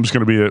though A&M is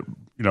going to be a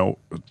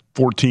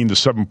 14 to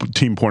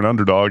 17 point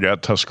underdog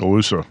at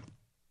Tuscaloosa.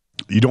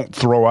 You don't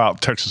throw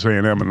out Texas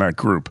A&M in that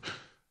group.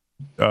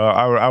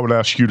 I would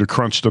ask you to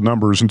crunch the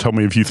numbers and tell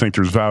me if you think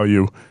there's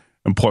value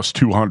in plus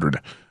 200.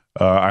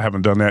 I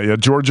haven't done that yet.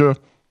 Georgia,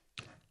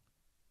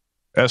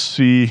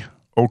 SC,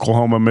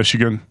 Oklahoma,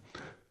 Michigan,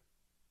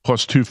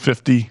 plus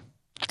 250.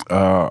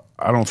 I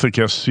don't think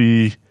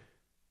SC,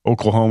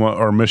 Oklahoma,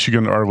 or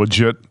Michigan are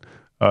legit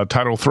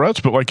title threats,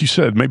 but like you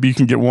said, maybe you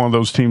can get one of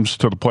those teams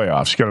to the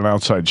playoffs. You got an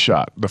outside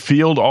shot. The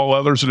field, all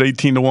others at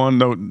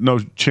 18-1, no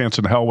chance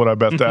in hell would I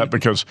bet that,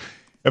 because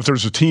if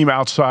there's a team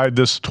outside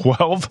this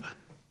 12,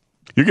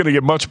 you're going to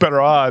get much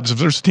better odds. If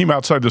there's a team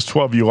outside this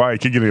 12 you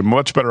like, you're going to get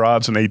much better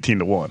odds than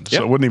 18-1.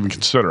 So I wouldn't even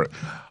consider it.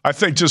 I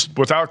think just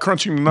without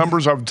crunching the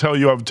numbers, I would tell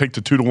you I would take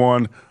the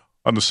 2-1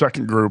 on the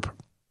second group.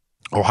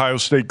 Ohio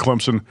State,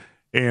 Clemson,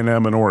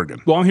 A&M, and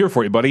Oregon. Well, I'm here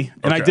for you, buddy.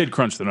 And I did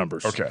crunch the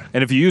numbers. Okay.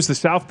 And if you use the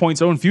South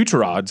Point's own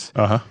future odds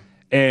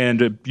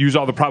and use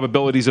all the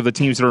probabilities of the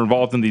teams that are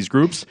involved in these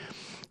groups,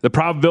 the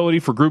probability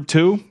for Group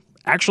 2,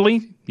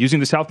 actually, using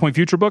the South Point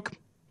Future Book,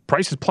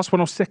 price is plus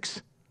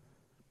 106.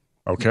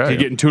 Okay. You're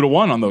getting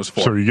 2-1 on those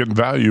 4. So you're getting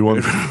value on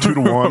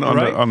 2-1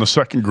 right? on the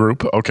second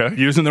group. Okay.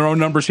 Using their own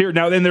numbers here.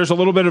 Now, then there's a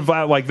little bit of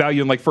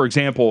value in, for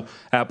example,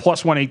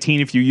 plus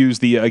 118 if you use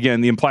the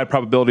implied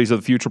probabilities of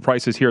the future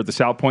prices here at the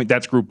South Point.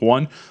 That's Group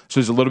 1. So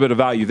there's a little bit of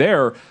value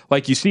there.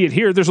 Like you see it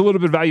here, there's a little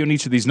bit of value in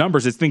each of these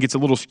numbers. I think it's a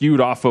little skewed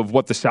off of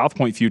what the South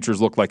Point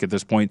futures look like at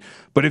this point.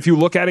 But if you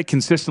look at it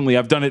consistently,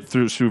 I've done it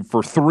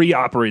for 3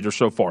 operators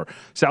so far.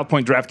 South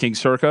Point, DraftKings,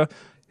 Circa.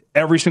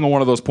 Every single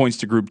one of those points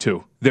to Group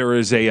 2. There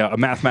is a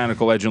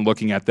mathematical edge in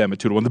looking at them at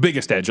 2-1, the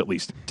biggest edge, at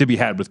least, to be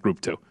had with Group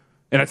 2.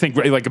 And I think,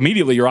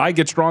 immediately your eye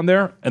gets drawn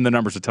there, and the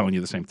numbers are telling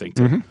you the same thing,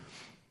 too.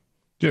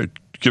 Yeah,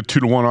 get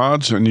 2-1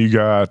 odds, and you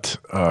got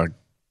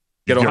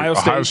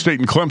Ohio State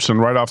and Clemson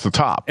right off the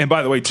top. And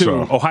by the way, too,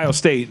 Ohio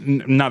State,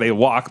 not a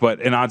lock, but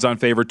an odds-on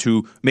favor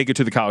to make it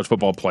to the college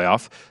football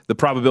playoff. The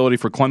probability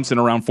for Clemson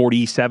around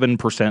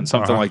 47%,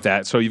 something like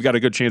that. So you've got a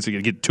good chance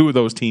to get 2 of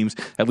those teams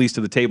at least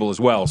to the table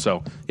as well.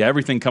 So, yeah,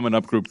 everything coming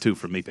up Group 2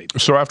 for me, baby.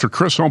 So after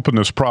Chris opened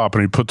this prop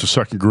and he put the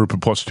second group at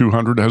plus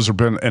 200, has there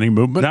been any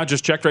movement? No,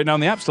 just checked right now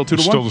in the app. Still 2-1.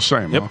 Still the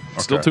same. Yep,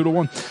 huh? Still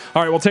 2-1.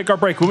 All right, we'll take our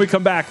break. When we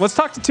come back, let's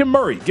talk to Tim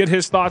Murray, get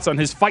his thoughts on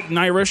his Fighting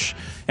Irish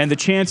and the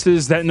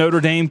chances that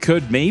Notre Dame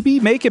could maybe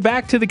make it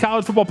back to the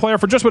college football playoff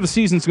for just what a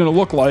season's going to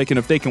look like and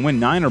if they can win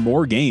 9 or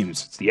more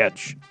games. It's The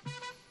Edge.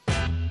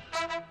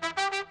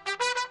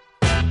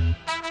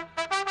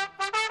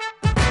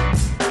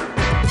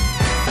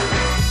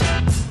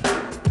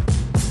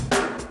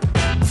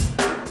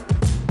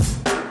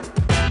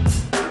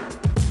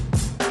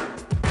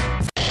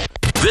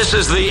 This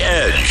is The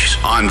Edge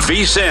on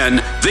VSiN,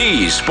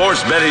 the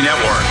Sports Betting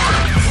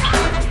Network.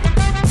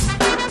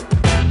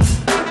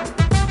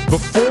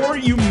 Before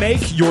you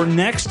make your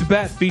next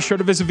bet, be sure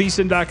to visit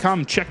VSiN.com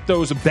and check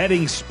those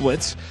betting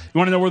splits. You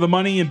want to know where the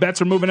money and bets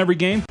are moving every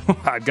game?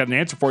 I've got an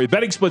answer for you.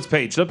 Betting splits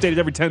page is updated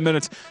every 10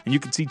 minutes, and you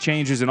can see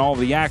changes in all of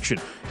the action.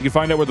 You can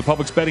find out where the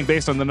public's betting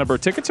based on the number of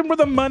tickets and where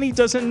the money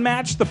doesn't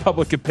match the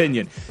public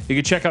opinion. You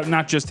can check out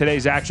not just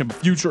today's action, but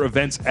future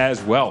events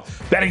as well.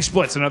 Betting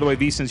splits, another way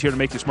VSiN's here to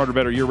make you smarter,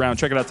 better year-round.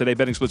 Check it out today.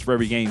 Betting splits for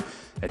every game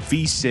at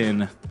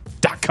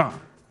VSiN.com.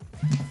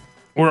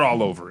 We're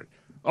all over it.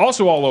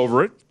 Also all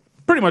over it,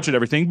 pretty much at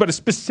everything, but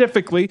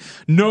specifically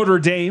Notre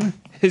Dame,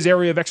 his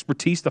area of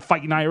expertise, the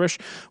Fighting Irish.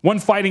 One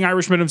Fighting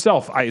Irishman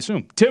himself, I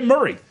assume. Tim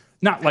Murray.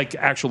 Not like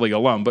actually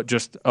alum, but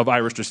just of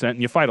Irish descent,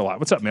 and you fight a lot.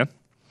 What's up, man?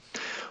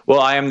 Well,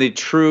 I am the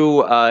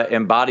true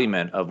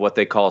embodiment of what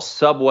they call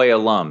Subway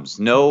alums.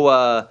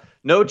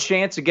 No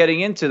chance of getting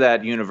into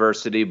that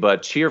university,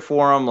 but cheer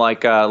for them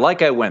like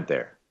I went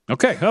there.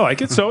 Okay, I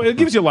like it. So it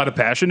gives you a lot of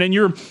passion, and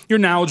you're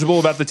knowledgeable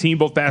about the team,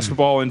 both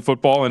basketball and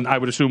football, and I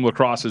would assume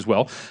lacrosse as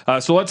well.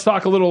 So let's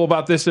talk a little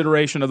about this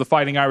iteration of the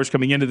Fighting Irish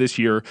coming into this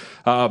year.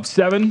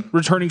 7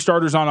 returning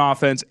starters on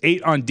offense,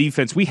 8 on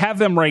defense. We have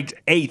them ranked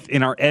 8th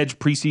in our Edge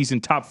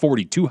preseason top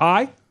 40. Too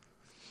high?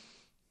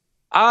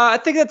 I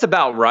think that's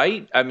about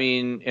right. I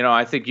mean,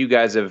 I think you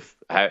guys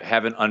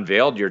haven't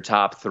unveiled your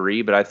top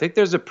 3, but I think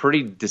there's a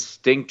pretty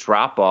distinct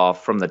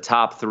drop-off from the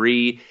top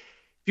 3.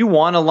 If you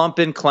want to lump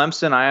in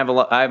Clemson,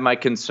 I have my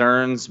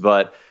concerns,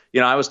 but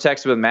I was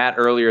texting with Matt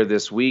earlier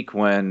this week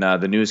when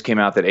the news came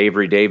out that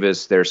Avery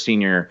Davis, their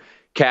senior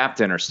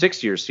captain or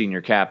 6-year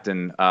senior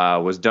captain,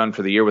 was done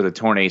for the year with a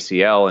torn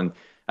ACL. And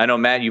I know,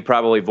 Matt, you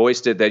probably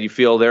voiced it that you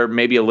feel they're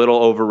maybe a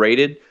little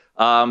overrated.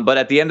 But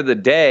at the end of the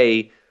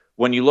day,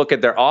 when you look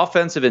at their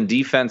offensive and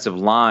defensive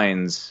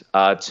lines,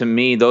 to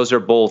me, those are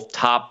both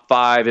top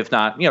 5, if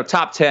not,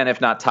 top 10, if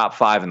not top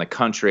 5 in the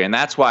country. And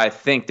that's why I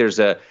think there's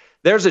a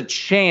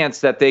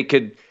chance that they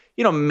could,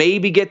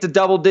 maybe get to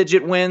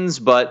double-digit wins.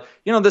 But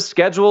the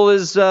schedule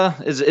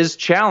is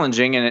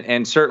challenging,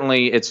 and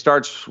certainly it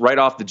starts right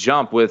off the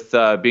jump with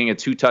being a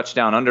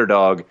 2-touchdown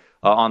underdog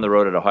on the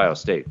road at Ohio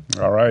State.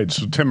 All right,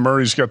 so Tim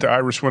Murray's got the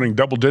Irish winning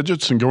double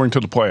digits and going to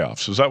the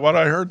playoffs. Is that what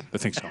I heard? I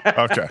think so.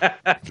 Okay.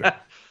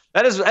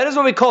 That is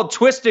what we call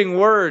twisting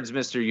words,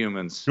 Mr.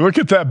 Humans. Look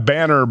at that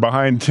banner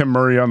behind Tim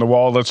Murray on the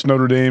wall. That's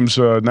Notre Dame's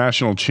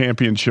national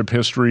championship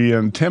history.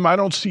 And, Tim, I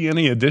don't see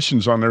any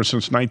additions on there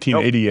since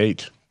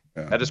 1988. Nope.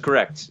 Yeah. That is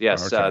correct.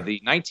 Yes, okay.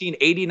 The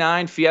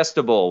 1989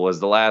 Fiesta Bowl was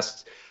the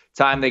last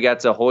time they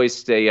got to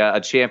hoist a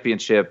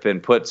championship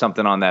and put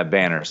something on that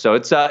banner. So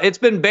it's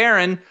been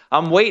barren.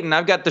 I'm waiting.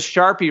 I've got the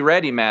Sharpie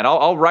ready, Matt.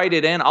 I'll write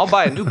it in. I'll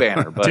buy a new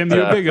banner. But, Tim,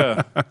 you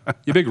a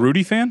big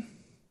Rudy fan?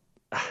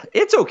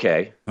 It's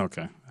okay.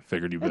 Okay. I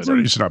figured you would.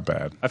 Rudy's not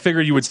bad. I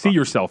figured you would see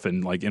yourself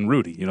in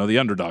Rudy, the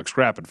underdog,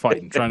 scrapping,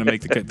 fighting, trying to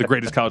make the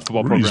greatest college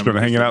football program. He's been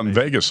hanging out in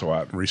Vegas a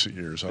lot in recent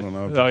years. I don't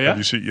know. Oh, yeah?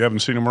 You haven't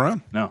seen him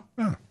around? No.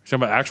 Oh. You're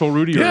talking about actual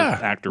Rudy or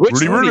actor?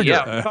 Rudy Rudiger.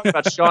 Yeah, we're talking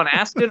about Sean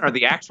Astin or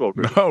the actual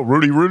Rudy? No,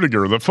 Rudy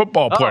Rudiger, the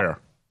football player,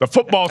 the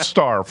football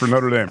star for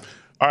Notre Dame.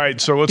 All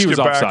right, so let's get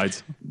back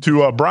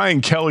to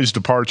Brian Kelly's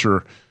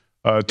departure.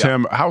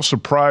 Tim, how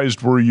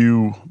surprised were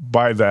you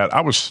by that?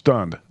 I was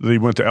stunned that he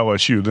went to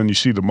LSU. Then you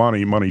see the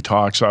money. Money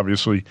talks,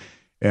 obviously.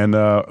 And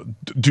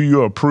do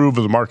you approve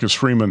of the Marcus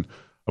Freeman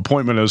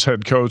appointment as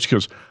head coach?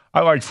 Because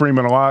I like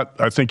Freeman a lot.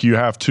 I think you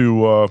have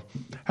to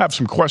have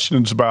some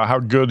questions about how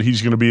good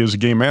he's going to be as a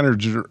game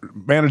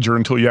manager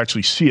until you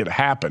actually see it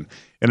happen.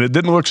 And it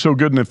didn't look so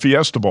good in the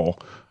Fiesta Bowl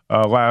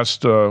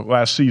last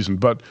season.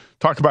 But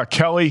talk about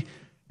Kelly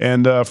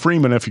and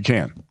Freeman if you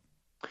can.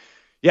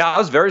 Yeah, I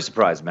was very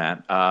surprised,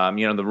 Matt.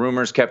 The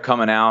rumors kept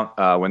coming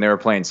out when they were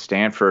playing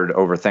Stanford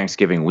over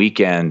Thanksgiving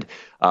weekend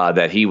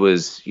that he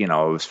was, it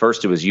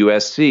was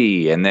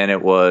USC and then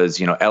it was,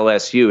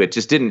 LSU. It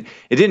just didn't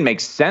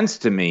make sense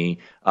to me,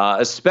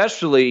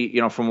 especially,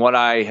 from what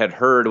I had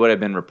heard, what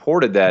had been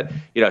reported that,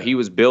 he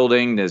was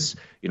building this,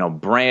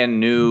 brand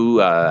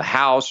new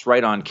house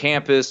right on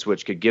campus,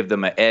 which could give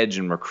them an edge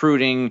in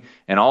recruiting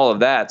and all of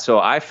that. So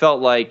I felt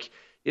like,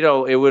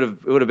 it would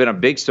have been a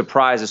big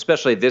surprise,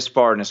 especially this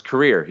far in his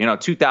career.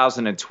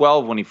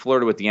 2012 when he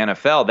flirted with the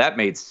NFL, that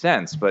made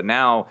sense. But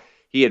now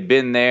he had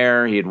been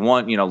there, he had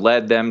won,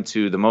 led them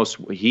to the most.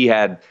 He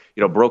had,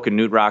 broken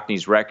Knute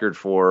Rockne's record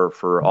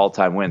for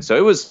all-time wins. So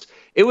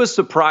it was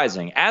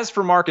surprising. As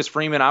for Marcus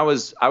Freeman, I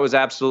was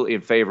absolutely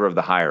in favor of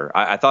the hire.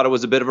 I thought it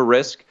was a bit of a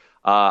risk.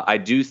 I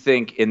do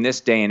think in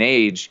this day and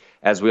age,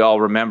 as we all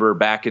remember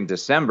back in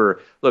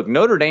December, look,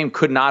 Notre Dame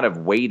could not have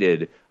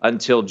waited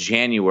until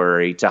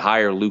January to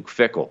hire Luke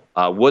Fickell.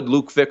 Would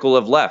Luke Fickell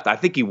have left? I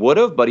think he would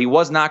have, but he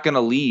was not going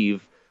to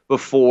leave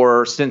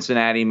before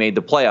Cincinnati made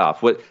the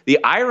playoff. What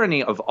the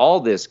irony of all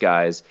this,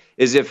 guys,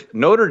 is if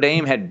Notre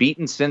Dame had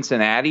beaten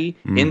Cincinnati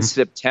in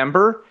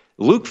September,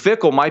 Luke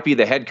Fickell might be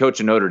the head coach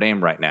of Notre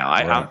Dame right now.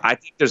 I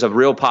think there's a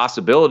real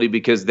possibility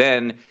because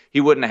then he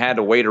wouldn't have had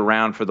to wait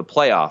around for the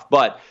playoff.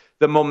 But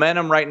the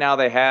momentum right now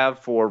they have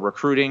for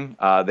recruiting,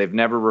 they've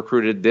never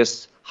recruited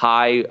this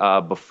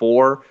high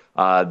before.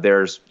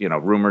 There's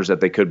rumors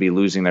that they could be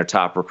losing their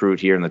top recruit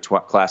here in the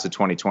class of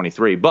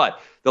 2023. But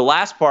the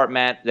last part,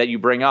 Matt, that you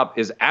bring up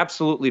is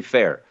absolutely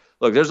fair.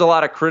 Look, there's a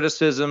lot of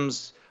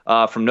criticisms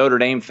from Notre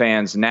Dame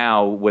fans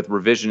now with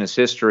revisionist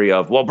history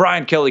of, well,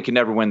 Brian Kelly can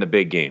never win the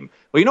big game.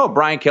 Well, you know what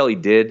Brian Kelly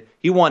did?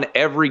 He won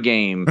every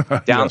game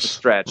down the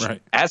stretch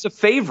as a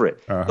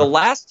favorite. The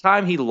last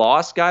time he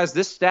lost, guys,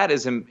 this stat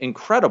is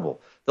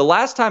incredible. The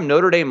last time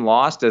Notre Dame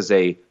lost as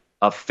a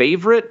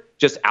favorite,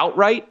 just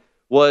outright,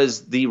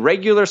 was the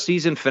regular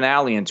season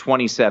finale in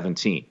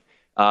 2017.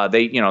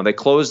 They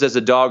closed as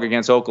a dog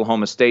against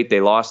Oklahoma State.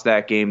 They lost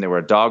that game. They were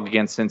a dog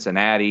against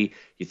Cincinnati.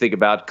 You think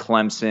about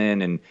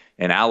Clemson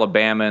and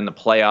Alabama in the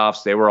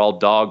playoffs. They were all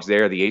dogs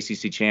there. The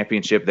ACC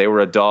championship, they were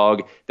a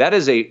dog. That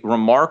is a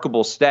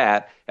remarkable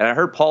stat. And I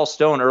heard Paul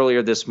Stone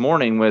earlier this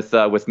morning with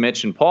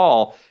Mitch and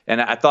Paul,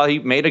 and I thought he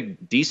made a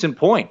decent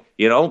point.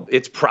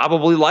 It's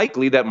probably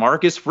likely that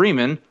Marcus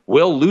Freeman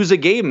will lose a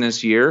game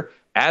this year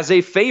as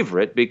a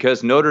favorite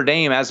because Notre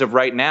Dame, as of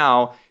right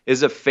now,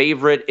 is a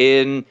favorite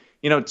in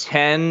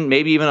 10,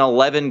 maybe even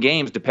 11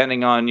 games,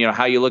 depending on,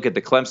 how you look at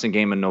the Clemson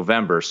game in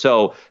November.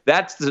 So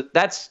that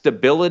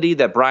stability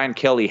that Brian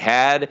Kelly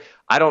had,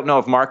 I don't know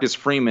if Marcus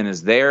Freeman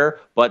is there.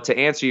 But to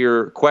answer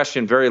your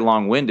question, very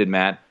long-winded,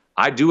 Matt,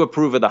 I do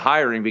approve of the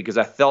hiring because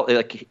I felt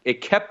like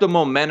it kept the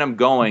momentum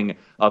going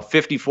of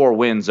 54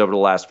 wins over the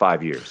last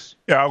 5 years.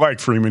 Yeah, I like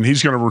Freeman.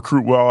 He's going to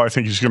recruit well. I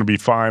think he's going to be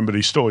fine, but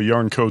he's still a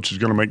young coach who's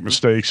going to make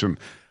mistakes. And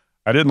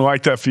I didn't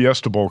like that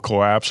Fiesta Bowl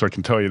collapse, I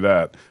can tell you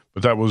that.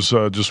 But that was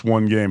just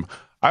one game.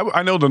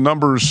 I know the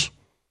numbers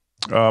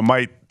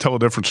might tell a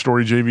different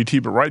story,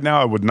 JVT. But right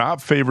now, I would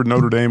not favor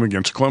Notre Dame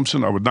against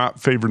Clemson. I would not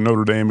favor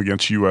Notre Dame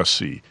against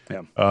USC.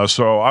 Yeah.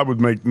 So I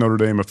would make Notre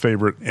Dame a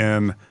favorite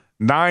in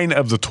 9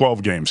 of the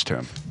 12 games,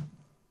 Tim.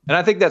 And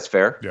I think that's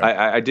fair. Yeah.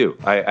 I do.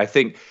 I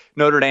think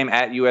Notre Dame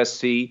at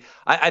USC.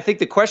 I think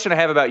the question I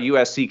have about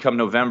USC come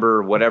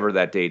November, whatever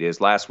that date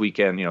is, last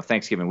weekend,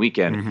 Thanksgiving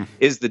weekend,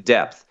 is the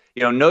depth.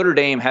 Notre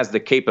Dame has the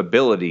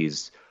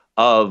capabilities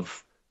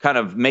of kind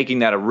of making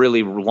that a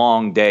really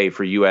long day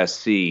for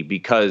USC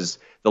because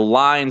the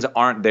lines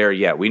aren't there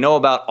yet. We know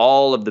about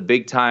all of the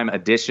big-time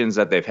additions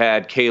that they've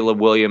had,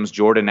 Caleb Williams,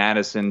 Jordan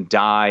Addison,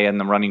 Dye in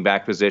the running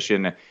back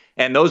position,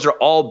 and those are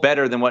all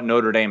better than what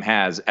Notre Dame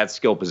has at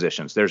skill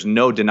positions. There's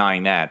no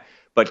denying that.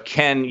 But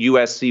can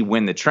USC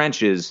win the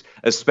trenches,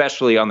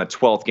 especially on the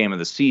 12th game of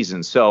the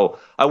season? So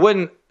I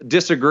wouldn't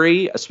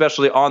disagree,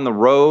 especially on the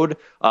road,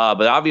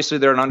 but obviously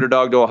they're an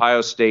underdog to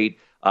Ohio State.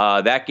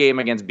 That game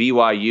against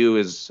BYU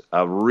is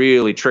a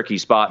really tricky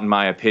spot, in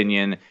my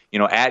opinion.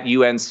 At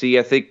UNC,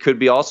 I think could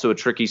be also a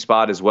tricky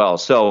spot as well.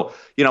 So,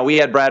 we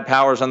had Brad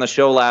Powers on the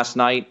show last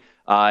night,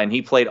 and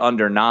he played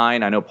under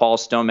 9. I know Paul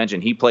Stone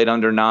mentioned he played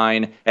under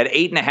 9. At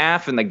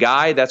 8.5 in the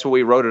guide, that's what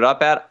we wrote it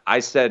up at. I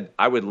said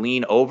I would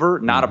lean over,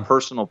 not a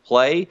personal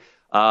play.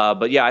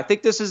 But yeah, I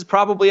think this is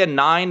probably a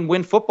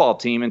 9-win football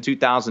team in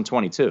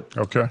 2022.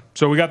 Okay.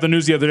 So we got the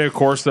news the other day, of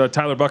course.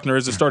 Tyler Buchner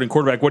is the starting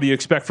quarterback. What do you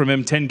expect from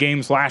him? 10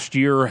 games last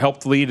year,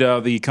 helped lead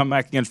the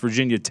comeback against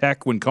Virginia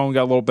Tech when Cohen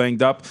got a little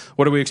banged up.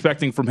 What are we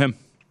expecting from him?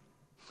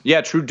 Yeah,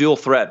 true dual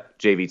threat,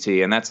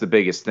 JVT, and that's the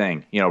biggest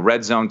thing.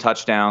 Red zone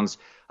touchdowns.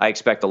 I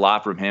expect a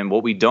lot from him.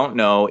 What we don't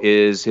know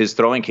is his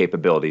throwing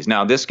capabilities.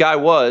 Now, this guy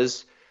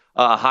was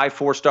a high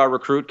 4-star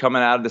recruit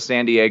coming out of the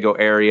San Diego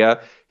area.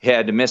 He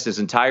had to miss his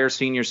entire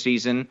senior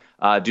season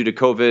due to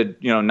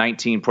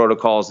COVID-19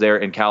 protocols there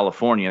in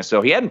California.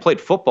 So he hadn't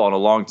played football in a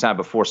long time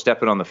before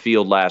stepping on the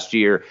field last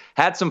year.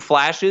 Had some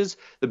flashes.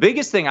 The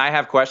biggest thing I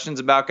have questions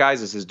about,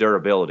 guys, is his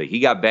durability. He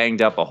got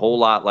banged up a whole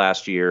lot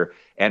last year.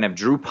 And if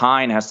Drew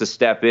Pine has to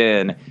step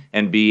in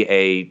and be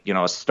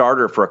a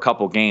starter for a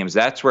couple games,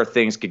 that's where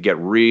things could get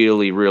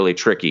really, really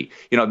tricky.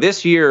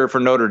 This year for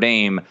Notre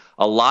Dame,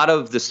 a lot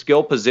of the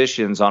skill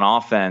positions on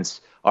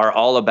offense are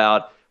all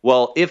about,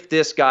 well, if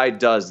this guy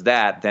does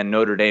that, then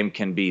Notre Dame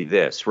can be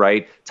this,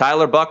 right?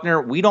 Tyler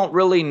Buchner, we don't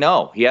really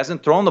know. He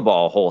hasn't thrown the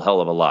ball a whole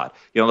hell of a lot.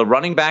 The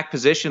running back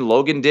position,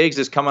 Logan Diggs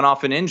is coming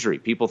off an injury.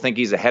 People think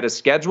he's ahead of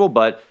schedule,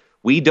 but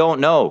we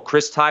don't know.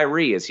 Chris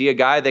Tyree, is he a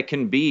guy that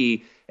can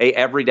be a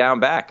every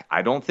down back?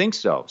 I don't think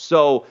so.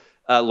 So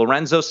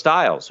Lorenzo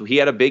Styles, he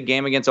had a big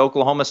game against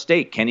Oklahoma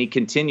State. Can he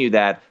continue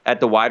that at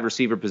the wide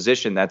receiver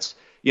position? That's,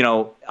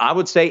 I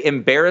would say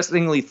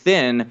embarrassingly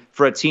thin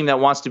for a team that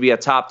wants to be a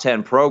top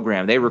 10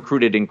 program. They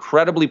recruited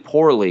incredibly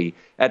poorly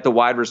at the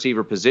wide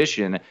receiver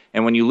position.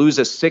 And when you lose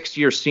a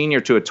 6-year senior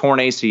to a torn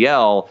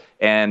ACL,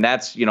 and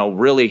that's,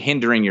 really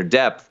hindering your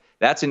depth,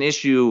 that's an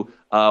issue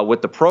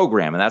with the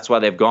program, and that's why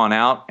they've gone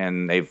out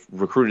and they've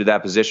recruited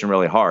that position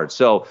really hard.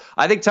 So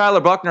I think Tyler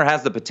Buchner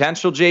has the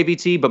potential,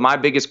 JVT, but my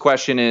biggest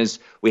question is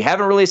we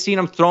haven't really seen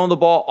him throwing the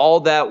ball all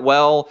that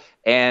well.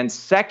 And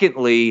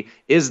secondly,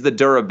 is the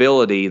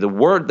durability.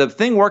 The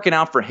thing working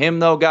out for him,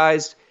 though,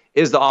 guys,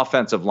 is the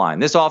offensive line.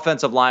 This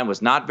offensive line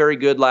was not very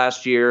good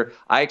last year.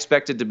 I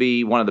expect it to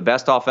be one of the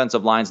best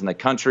offensive lines in the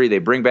country. They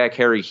bring back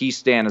Harry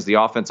Hiestand as the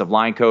offensive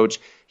line coach.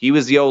 He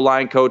was the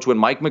O-line coach when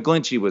Mike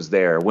McGlinchey was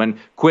there, when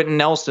Quentin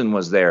Nelson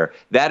was there.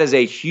 That is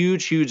a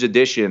huge, huge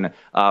addition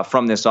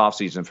from this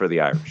offseason for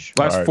the Irish.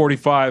 Last right.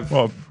 45.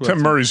 Well,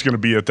 Tim Murray's going to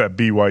be at that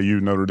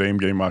BYU Notre Dame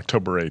game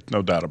October 8th.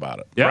 No doubt about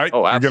it. Yeah. Right?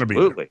 Oh, absolutely.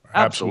 You're going to be there.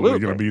 Absolutely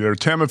going to be there.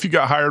 Tim, if you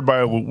got hired by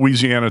a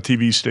Louisiana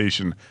TV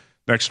station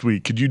next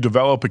week, could you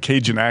develop a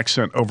Cajun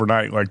accent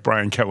overnight like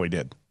Brian Kelly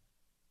did?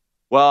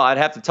 Well, I'd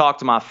have to talk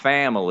to my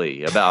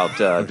family about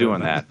doing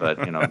that, but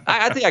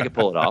I think I could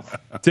pull it off.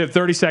 Tip,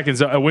 30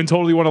 seconds. Win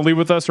total you want to leave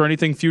with us, or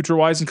anything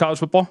future-wise in college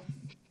football?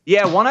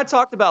 Yeah, one I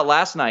talked about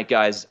last night,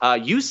 guys.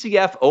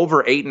 UCF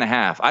over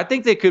 8.5. I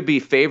think they could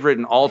be favorite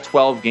in all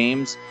 12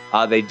 games.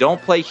 They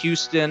don't play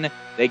Houston.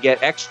 They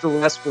get extra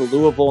rest for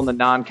Louisville in the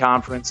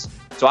non-conference.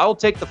 So I will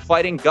take the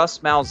Fighting Gus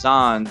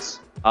Malzahn's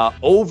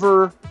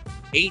over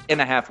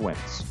 8.5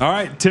 wins. All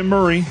right, Tim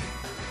Murray,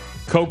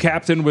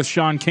 co-captain with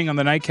Sean King on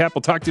the nightcap.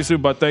 We'll talk to you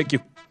soon, bud. Thank you.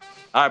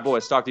 All right,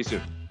 boys. Talk to you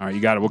soon. All right,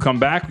 you got it. We'll come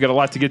back. We got a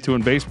lot to get to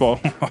in baseball.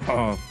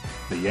 The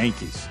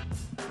Yankees.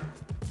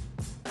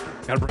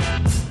 Got to break.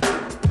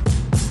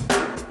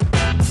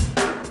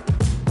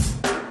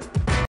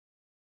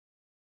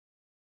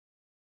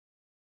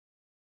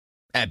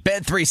 At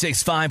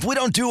Bet365, we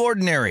don't do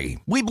ordinary.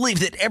 We believe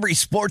that every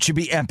sport should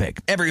be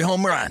epic. Every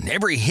home run,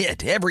 every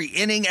hit, every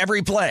inning,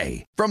 every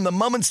play. From the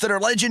moments that are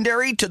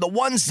legendary to the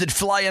ones that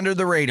fly under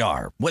the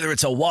radar. Whether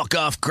it's a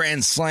walk-off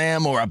grand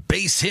slam or a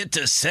base hit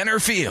to center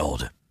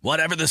field.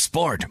 Whatever the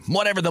sport,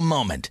 whatever the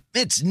moment.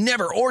 It's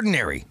never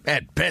ordinary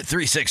at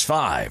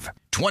Bet365.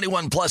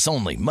 21 plus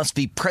only. Must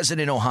be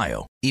present in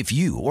Ohio. If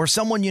you or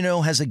someone you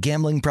know has a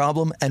gambling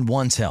problem and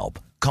wants help,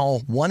 call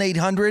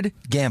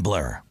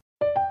 1-800-GAMBLER.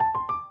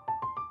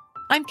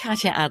 I'm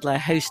Katya Adler,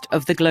 host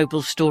of The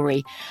Global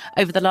Story.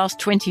 Over the last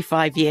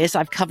 25 years,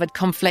 I've covered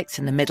conflicts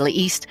in the Middle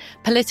East,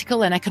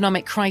 political and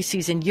economic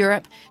crises in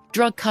Europe,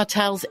 drug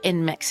cartels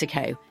in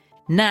Mexico.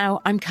 Now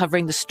I'm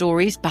covering the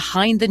stories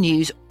behind the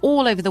news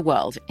all over the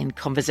world in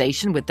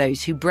conversation with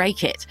those who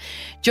break it.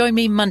 Join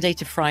me Monday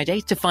to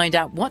Friday to find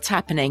out what's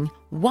happening,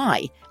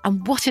 why,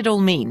 and what it all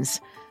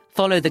means.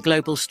 Follow The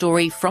Global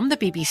Story from the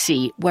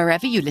BBC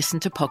wherever you listen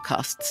to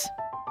podcasts.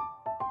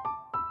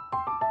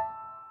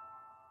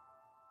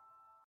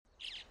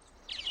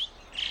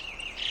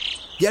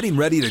 Getting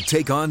ready to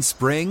take on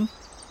spring?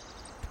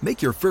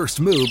 Make your first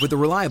move with the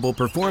reliable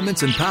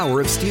performance and power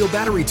of Steel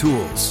battery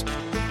tools.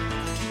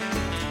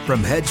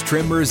 From hedge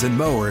trimmers and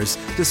mowers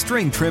to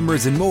string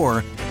trimmers and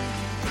more,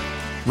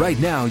 right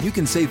now you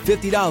can save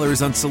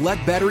 $50 on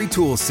select battery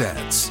tool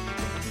sets.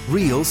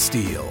 Real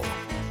Steel.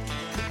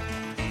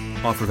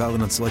 Offer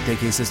valid on select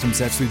AK system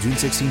sets through June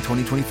 16,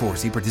 2024.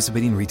 See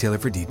participating retailer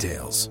for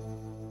details.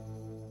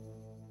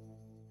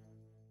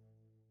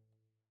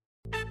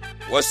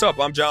 What's up?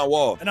 I'm John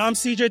Wall. And I'm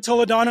CJ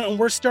Toledano, and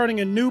we're starting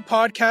a new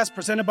podcast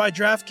presented by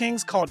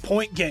DraftKings called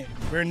Point Game.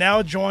 We're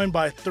now joined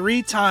by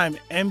three-time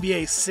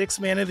NBA Sixth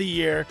Man of the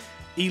Year,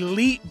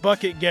 elite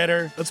bucket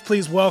getter. Let's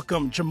please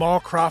welcome Jamal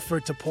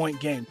Crawford to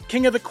Point Game.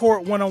 King of the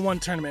Court one-on-one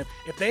tournament.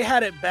 If they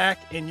had it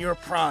back in your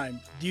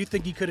prime, do you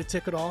think you could have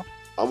took it all?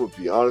 I'm going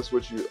to be honest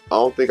with you. I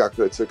don't think I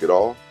could have took it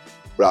all,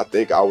 but I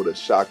think I would have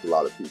shocked a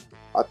lot of people.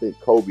 I think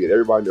Kobe and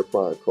everybody in their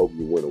prime, Kobe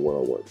would win a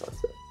one-on-one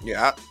contest.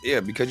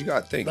 Yeah, because you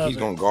got to think he's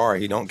going to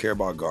guard. He don't care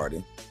about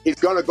guarding. He's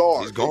going to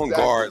guard. He's going to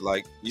guard.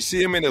 Like, you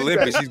see him in the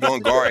Olympics, he's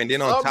going to guard. And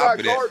then on top of that.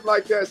 I'm not guarding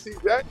like that,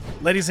 CJ.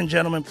 Ladies and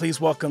gentlemen, please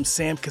welcome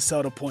Sam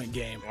Cassell to Point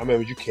Game. I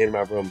remember you came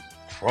out from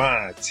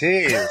crying,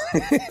 tears.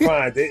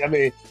 Crying. I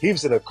mean, he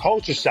was in a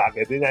culture shock.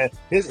 And then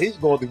he's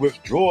going through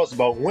withdrawals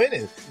about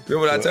winning.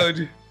 Remember what I told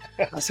you?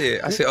 I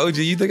said, OG,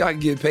 you think I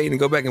can get paid and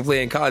go back and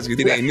play in college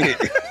because it ain't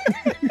it?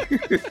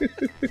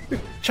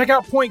 Check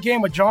out Point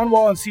Game with John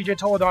Wall and CJ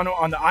Toledano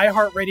on the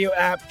iHeartRadio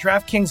app,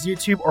 DraftKings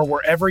YouTube, or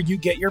wherever you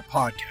get your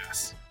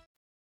podcasts.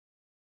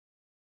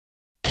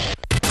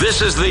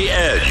 This is The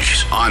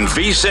Edge on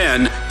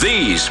VSiN,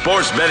 the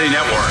Sports Betting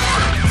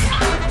Network.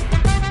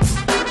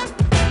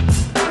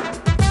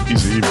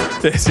 He's evil.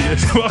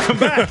 Welcome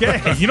back.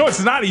 Hey, you know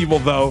what's not evil,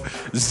 though?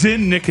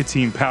 Zyn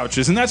nicotine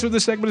pouches. And that's what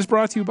this segment is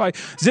brought to you by.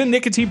 Zyn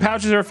nicotine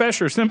pouches are a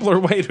fresher, simpler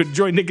way to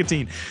enjoy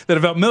nicotine that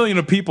have helped millions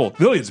of people,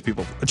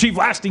 achieve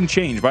lasting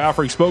change by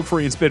offering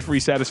smoke-free and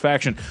spit-free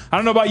satisfaction. I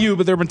don't know about you,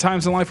 but there have been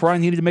times in life where I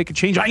needed to make a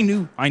change. I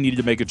knew I needed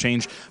to make a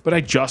change, but I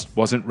just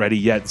wasn't ready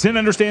yet. Zyn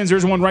understands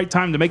there's one right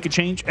time to make a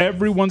change.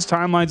 Everyone's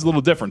timeline's a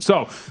little different.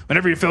 So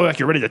whenever you feel like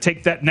you're ready to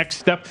take that next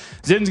step,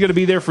 Zyn's going to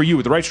be there for you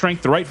with the right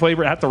strength, the right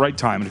flavor at the right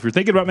time. And if you're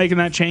thinking about making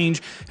that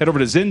change, head over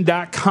to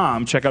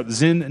Zyn.com. Check out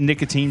Zyn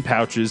nicotine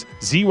pouches,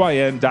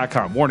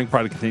 ZYN.com. Warning: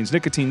 product contains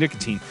nicotine.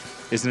 Nicotine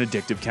is an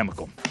addictive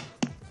chemical.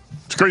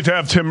 It's great to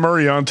have Tim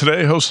Murray on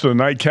today, host of the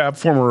Nightcap,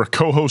 former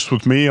co-host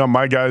with me on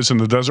My Guys in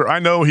the Desert. I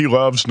know he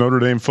loves Notre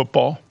Dame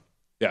football.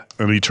 Yeah.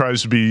 And he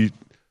tries to be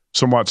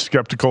somewhat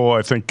skeptical,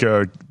 I think,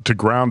 to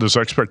ground his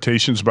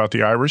expectations about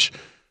the Irish.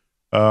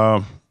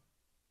 But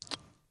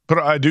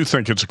I do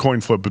think it's a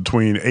coin flip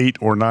between 8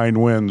 or 9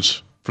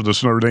 wins for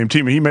this Notre Dame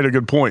team. And he made a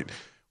good point.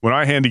 When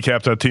I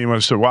handicapped that team, I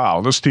said, wow,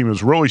 this team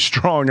is really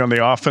strong on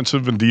the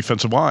offensive and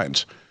defensive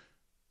lines.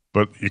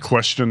 But you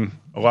question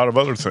a lot of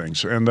other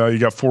things. And you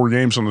got 4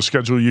 games on the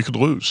schedule you could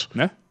lose,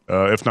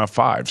 if not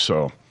 5.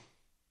 So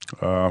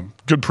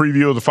good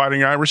preview of the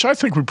Fighting Irish. I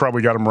think we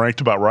probably got them ranked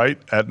about right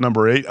at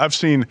number 8. I've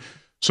seen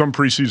some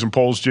preseason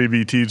polls,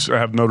 JVTs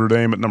have Notre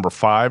Dame at number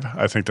 5.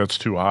 I think that's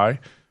too high.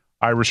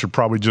 Irish are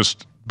probably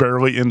just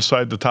barely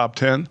inside the top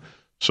 10.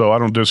 So I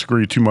don't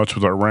disagree too much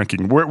with our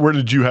ranking. Where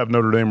did you have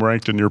Notre Dame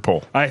ranked in your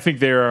poll? I think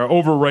they're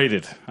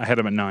overrated. I had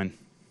them at 9.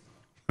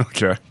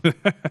 Okay.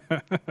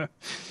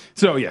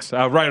 So, yes,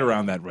 right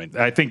around that range.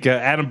 I think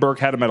Adam Burke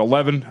had him at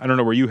 11. I don't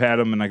know where you had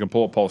him, and I can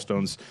pull up Paul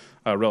Stone's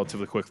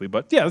relatively quickly.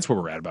 But, yeah, that's where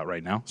we're at about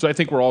right now. So I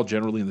think we're all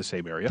generally in the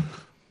same area.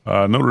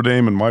 Notre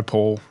Dame in my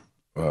poll,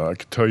 I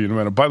can tell you in a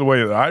minute. By the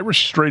way, the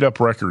Irish straight-up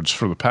records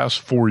for the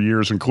past 4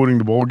 years, including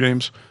the bowl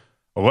games,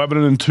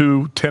 11-2,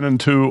 10-2,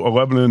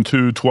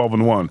 11-2,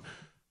 12-1.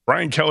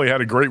 Brian Kelly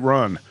had a great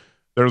run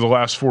there the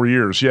last 4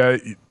 years. Yeah,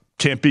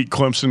 can't beat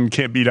Clemson,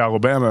 can't beat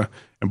Alabama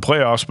in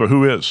playoffs, but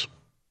who is?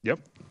 Yep.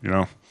 You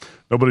know,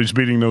 nobody's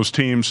beating those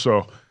teams.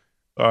 So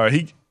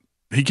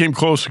he came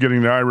close to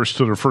getting the Irish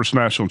to their first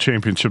national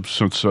championship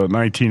since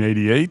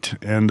 1988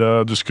 and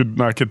just could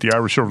not get the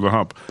Irish over the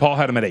hump. Paul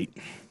had him at 8.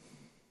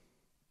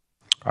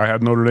 I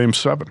had Notre Dame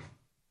 7.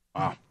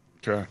 Wow.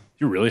 Okay.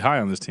 You're really high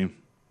on this team.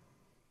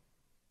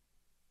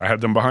 I had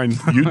them behind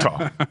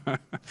Utah.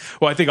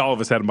 Well, I think all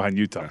of us had them behind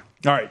Utah.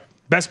 All right.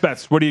 Best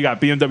bets. What do you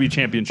got? BMW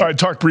Championship. All right,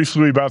 talk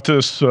briefly about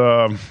this.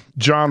 John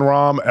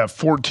Rahm at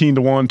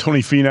 14-1,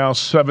 Tony Finau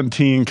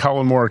 17,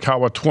 Colin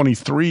Morikawa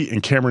 23,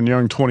 and Cameron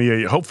Young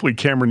 28. Hopefully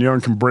Cameron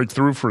Young can break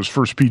through for his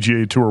first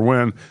PGA Tour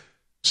win,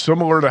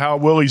 similar to how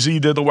Willie Z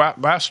did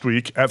last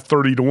week at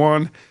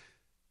 30-1.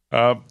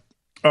 All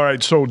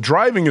right, so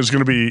driving is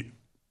going to be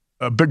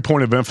a big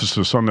point of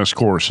emphasis on this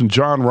course, and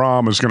Jon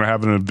Rahm is going to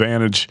have an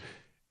advantage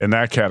in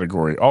that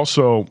category.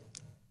 Also,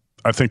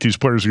 I think these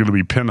players are going to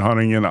be pin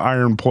hunting and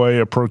iron play,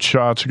 approach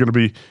shots are going to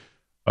be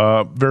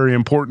very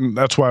important.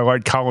 That's why I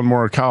like Colin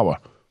Morikawa.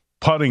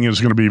 Putting is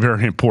going to be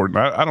very important.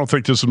 I don't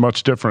think this is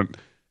much different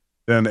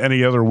than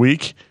any other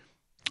week,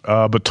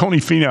 but Tony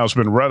Finau has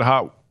been red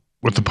hot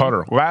with the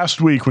putter. Last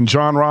week when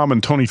Jon Rahm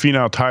and Tony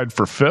Finau tied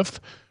for 5th,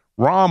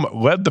 Rahm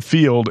led the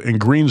field in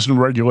greens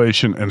and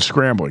regulation and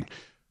scrambling.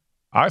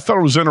 I thought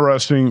it was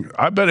interesting.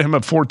 I bet him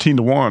at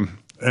 14-1,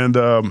 and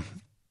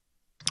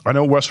I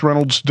know Wes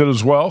Reynolds did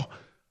as well.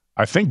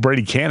 I think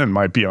Brady Cannon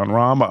might be on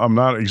Rahm. I'm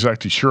not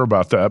exactly sure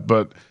about that,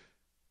 but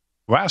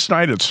last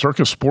night at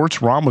Circus Sports,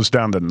 Rahm was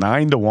down to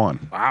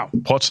 9-1. Wow.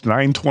 Plus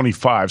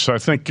 925. So I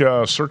think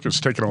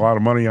Circus taking a lot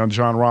of money on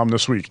Jon Rahm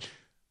this week.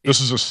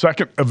 This is the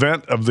second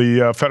event of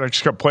the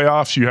FedEx Cup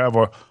playoffs. You have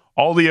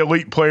all the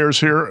elite players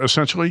here,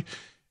 essentially.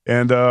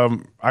 And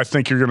I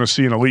think you're going to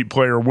see an elite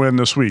player win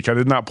this week. I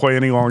did not play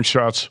any long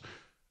shots.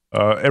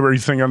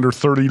 Everything under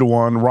 30-1.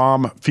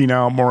 Rahm,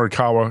 Finau,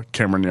 Morikawa,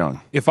 Cameron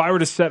Young. If I were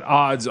to set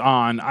odds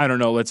on, I don't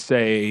know, let's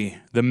say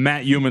the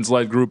Matt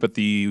Youmans-led group at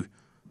the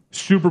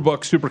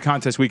Superbook Super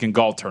Contest Weekend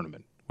Golf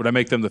Tournament, would I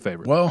make them the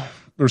favorite? Well,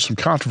 there's some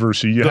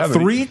controversy. The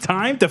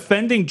 3-time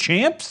defending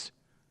champs?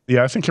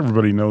 Yeah, I think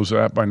everybody knows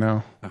that by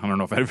now. I don't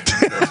know if anybody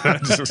knows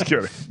that. Just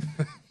kidding.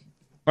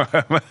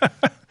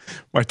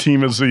 My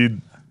team is the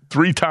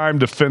 3-time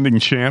defending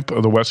champ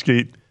of the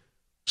Westgate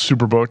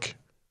Superbook.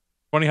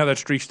 Funny how that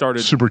streak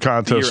started Super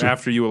Contest. the year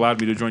after you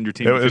allowed me to join your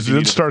team. It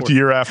did start the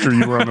year after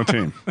you were on the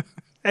team.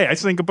 Hey, I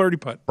think a birdie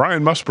putt.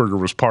 Brian Musburger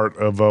was part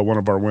of one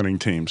of our winning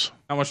teams.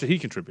 How much did he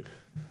contribute?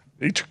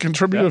 He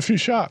contributed a few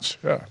shots,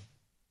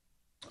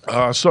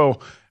 yeah. So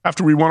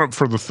after we won it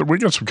for we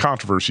got some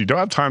controversy. Do I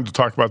have time to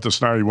talk about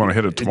this now, or you want to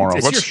hit it tomorrow?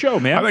 It's your show,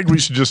 man. I think we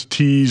should just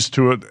tease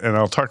to it, and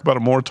I'll talk about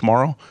it more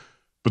tomorrow.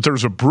 But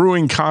there's a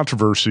brewing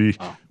controversy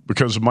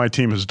because my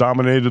team has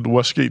dominated the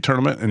Westgate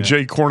tournament, and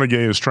Jay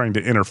Cornegay is trying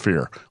to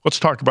interfere. Let's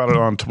talk about it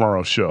on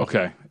tomorrow's show.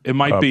 Okay. It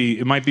might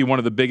be one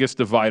of the biggest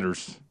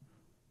dividers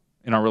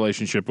in our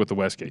relationship with the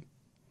Westgate.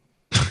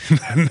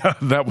 No,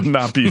 that would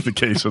not be the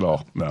case at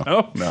all.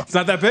 No. It's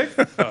not that big?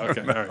 Oh,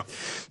 okay.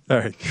 All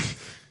right.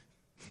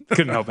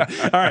 Couldn't help it.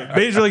 All right,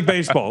 Major League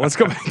Baseball. Let's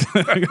go back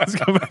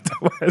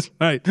to last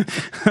night.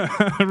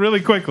 Really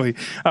quickly,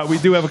 we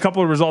do have a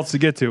couple of results to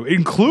get to,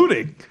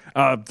 including,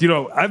 I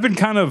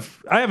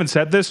haven't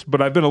said this,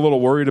 but I've been a little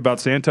worried about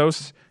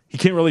Santos. He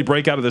can't really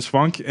break out of this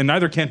funk, and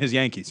neither can his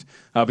Yankees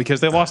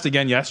because they lost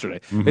again yesterday.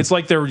 Mm-hmm. It's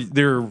like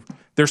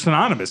they're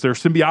synonymous. They're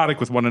symbiotic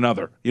with one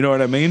another. You know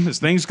what I mean? As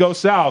things go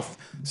south,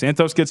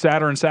 Santos gets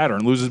sadder and sadder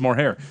and loses more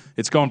hair.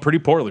 It's going pretty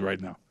poorly right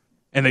now.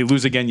 And they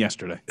lose again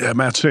yesterday. Yeah,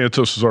 Matt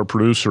Santos is our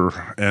producer,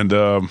 and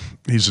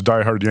he's a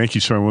diehard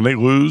Yankees fan. When they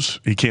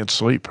lose, he can't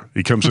sleep.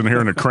 He comes in here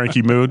in a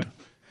cranky mood.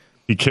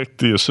 He kicked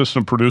the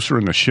assistant producer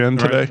in the shin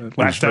today.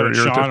 Lashed out at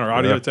Sean, our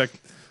audio tech.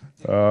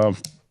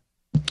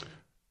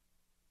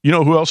 You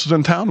know who else is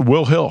in town?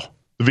 Will Hill,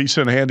 the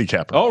VSiN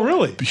handicapper. Oh,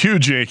 really?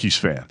 Huge Yankees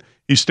fan.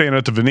 He's staying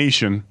at the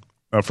Venetian.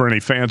 For any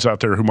fans out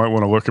there who might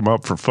want to look him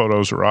up for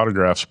photos or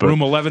autographs. But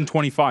Room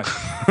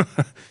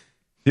 1125.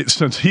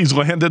 Since he's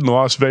landed in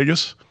Las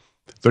Vegas,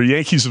 the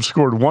Yankees have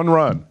scored 1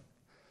 run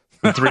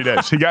in 3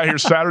 days. He got here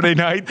Saturday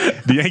night.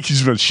 The Yankees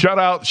have been shut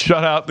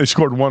out. They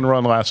scored 1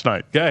 run last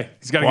night. Okay.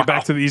 He's got to get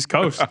back to the East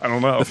Coast. I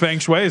don't know. The feng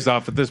shui is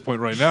off at this point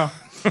right now.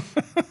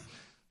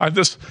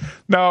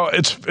 Now,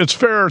 it's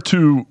fair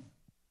to,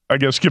 I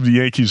guess, give the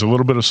Yankees a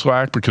little bit of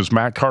slack because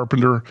Matt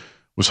Carpenter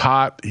was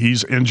hot.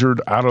 He's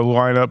injured, out of the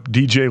lineup.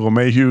 DJ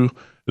LeMahieu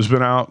has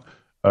been out.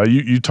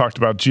 You talked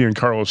about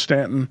Giancarlo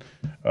Stanton.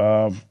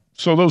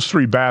 So those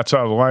 3 bats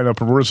out of the lineup.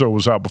 Rizzo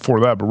was out before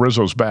that, but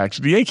Rizzo's back.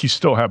 So the Yankees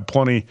still have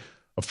plenty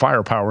of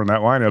firepower in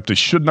that lineup. They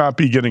should not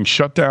be getting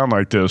shut down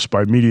like this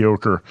by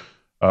mediocre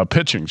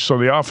pitching. So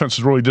the offense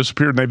has really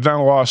disappeared, and they've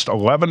now lost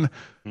 11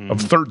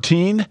 of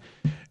 13,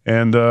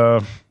 and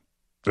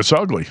it's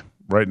ugly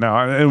right now.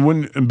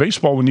 And in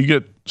baseball, when you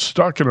get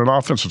stuck in an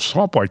offensive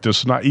slump like this,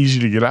 it's not easy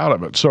to get out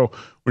of it. So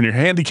when you're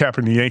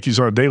handicapping the Yankees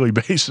on a daily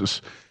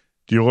basis,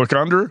 do you look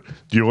under?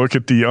 Do you look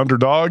at the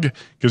underdog?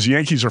 Because the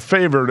Yankees are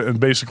favored in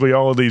basically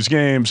all of these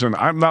games, and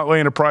I'm not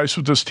laying a price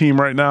with this team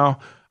right now.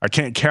 I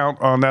can't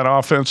count on that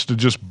offense to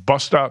just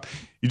bust out.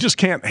 You just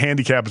can't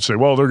handicap and say,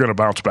 well, they're going to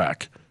bounce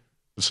back.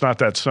 It's not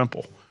that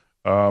simple.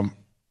 I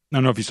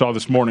don't know if you saw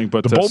this morning,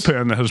 but the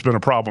bullpen has been a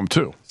problem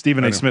too.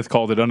 Stephen A. Smith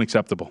called it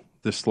unacceptable,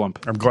 this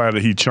slump. I'm glad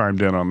that he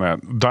chimed in on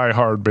that.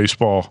 Die-hard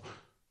baseball,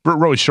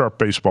 really sharp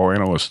baseball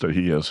analyst that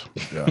he is.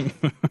 Yeah.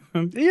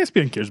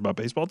 ESPN cares about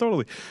baseball,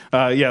 totally.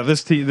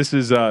 This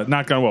is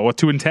not going well. What,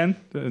 2-10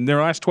 in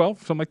their last 12,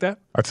 something like that?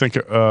 I think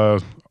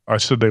I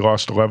said they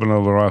lost 11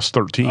 of their last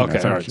 13. Okay,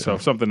 all right. So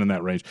something in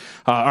that range.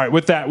 All right,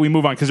 with that, we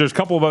move on because there's a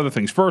couple of other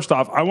things. First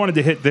off, I wanted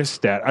to hit this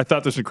stat. I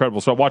thought this was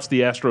incredible. So I watched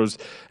the Astros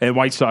and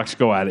White Sox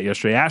go at it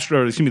yesterday.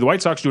 The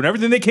White Sox doing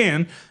everything they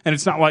can, and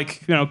it's not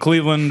like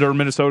Cleveland or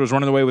Minnesota is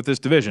running away with this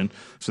division.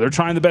 So they're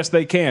trying the best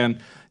they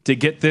can to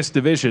get this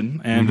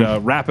division and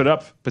wrap it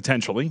up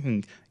potentially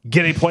and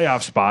get a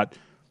playoff spot.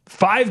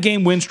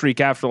 5-game win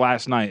streak after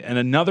last night and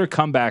another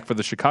comeback for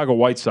the Chicago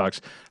White Sox.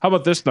 How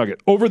about this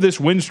nugget? Over this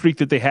win streak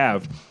that they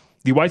have,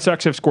 the White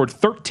Sox have scored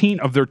 13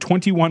 of their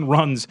 21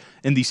 runs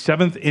in the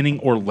 7th inning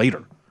or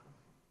later.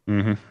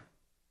 I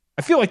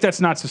feel like that's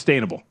not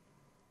sustainable.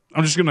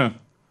 I'm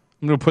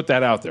gonna put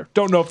that out there.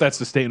 Don't know if that's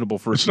sustainable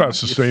for. It's not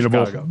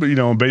sustainable. But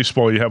in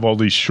baseball, you have all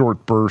these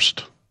short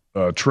burst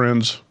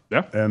trends.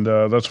 Yeah, and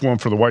that's one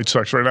for the White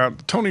Sox right now.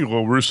 Tony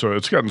La Russa,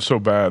 it's gotten so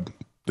bad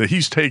that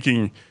he's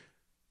taking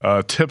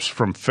tips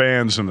from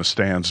fans in the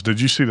stands. Did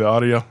you see the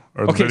audio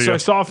or the video? So I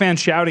saw a fan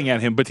shouting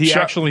at him, but he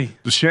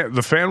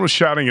the fan was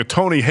shouting at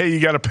Tony, "Hey, you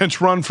got a pinch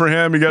run for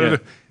him. You got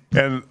to."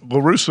 And La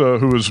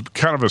Russa, who was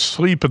kind of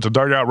asleep at the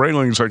dugout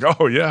railing, is like,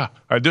 "Oh yeah,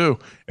 I do."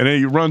 And then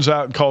he runs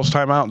out and calls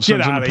timeout and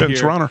sends in the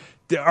pinch runner.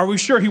 Are we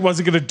sure he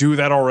wasn't going to do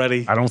that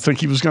already? I don't think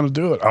he was going to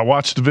do it. I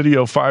watched the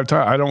video 5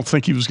 times. I don't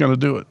think he was going to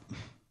do it.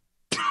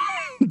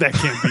 That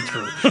can't be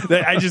true.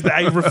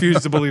 I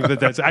refuse to believe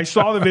that I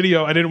saw the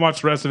video. I didn't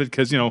watch the rest of it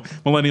because,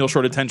 millennial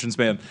short attention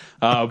span.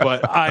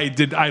 But I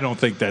don't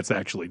think that's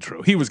actually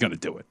true. He was going to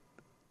do it.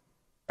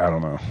 I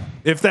don't know.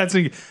 If that's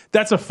a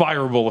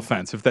fireable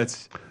offense.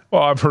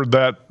 Well, I've heard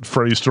that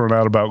phrase thrown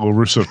out about La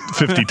Russa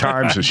 50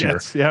 times this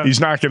year. Yeah. He's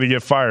not going to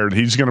get fired.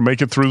 He's going to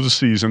make it through the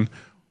season,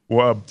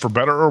 for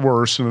better or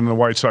worse, and then the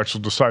White Sox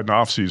will decide in the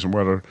offseason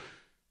whether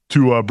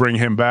to bring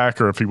him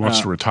back or if he wants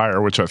to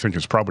retire, which I think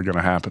is probably going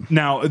to happen.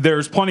 Now,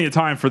 there's plenty of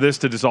time for this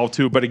to dissolve,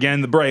 too. But again,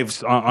 the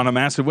Braves on a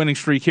massive winning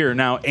streak here.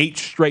 Now, 8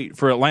 straight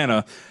for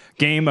Atlanta.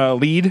 Game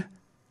lead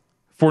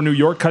for New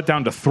York cut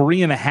down to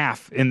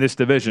 3.5 in this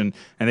division,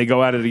 and they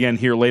go at it again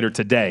here later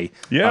today.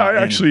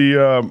 Yeah,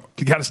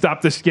 you got to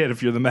stop this skid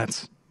if you're the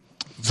Mets.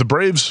 The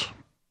Braves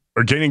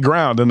are gaining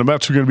ground, and the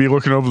Mets are going to be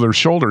looking over their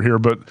shoulder here,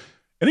 but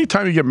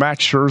anytime you get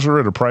Max Scherzer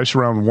at a price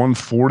around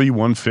 140,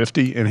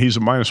 150, and he's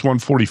at minus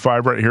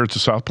 145 right here at the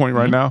South Point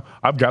right now,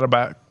 I've got to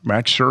back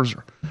Max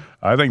Scherzer.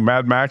 I think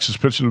Mad Max is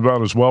pitching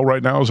about as well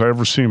right now as I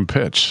ever see him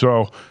pitch.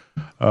 So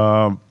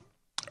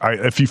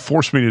if he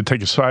forced me to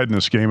take a side in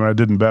this game and I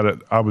didn't bet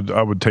it, I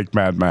would take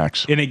Mad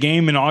Max. In a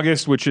game in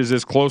August, which is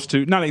as close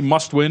to, not a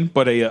must-win,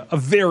 but a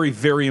very,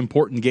 very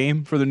important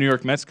game for the New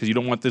York Mets because you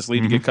don't want this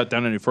lead to get cut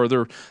down any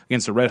further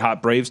against a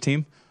red-hot Braves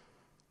team,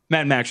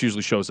 Mad Max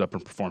usually shows up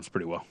and performs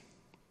pretty well.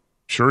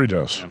 Sure he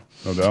does.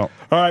 No doubt.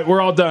 All right,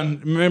 we're all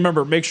done.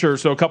 Remember, make sure,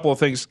 so a couple of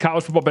things.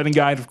 College Football Betting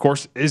Guide, of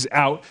course, is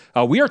out.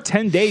 We are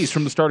 10 days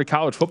from the start of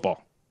college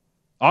football.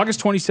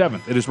 August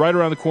 27th. It is right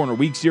around the corner.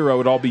 Week 0,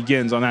 it all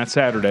begins on that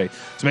Saturday.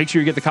 So make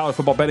sure you get the College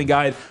Football Betting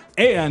Guide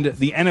and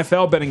the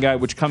NFL Betting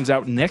Guide, which comes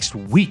out next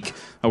week.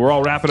 We're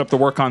all wrapping up the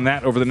work on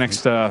that over the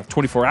next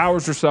 24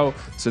 hours or so.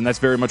 So that's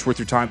very much worth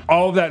your time.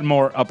 All of that and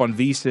more up on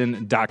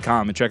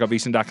vsin.com. And check out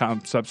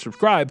vsin.com,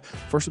 subscribe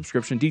for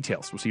subscription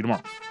details. We'll see you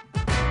tomorrow.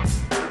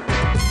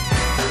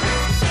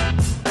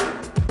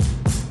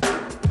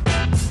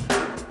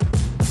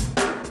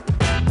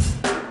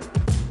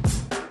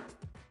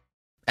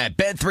 At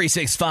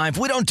Bet365,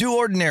 we don't do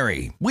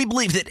ordinary. We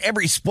believe that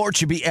every sport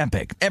should be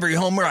epic. Every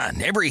home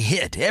run, every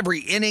hit,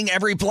 every inning,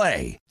 every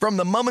play. From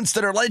the moments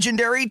that are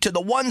legendary to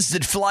the ones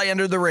that fly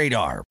under the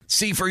radar.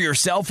 See for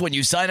yourself when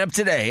you sign up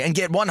today and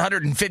get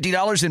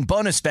 $150 in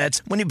bonus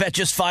bets when you bet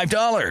just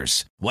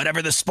 $5.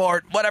 Whatever the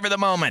sport, whatever the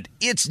moment,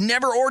 it's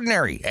never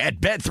ordinary at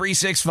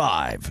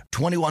Bet365.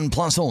 21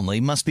 plus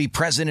only. Must be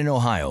present in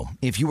Ohio.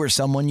 If you or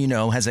someone you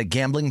know has a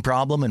gambling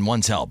problem and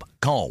wants help,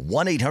 call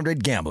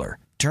 1-800-GAMBLER.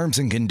 Terms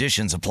and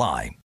conditions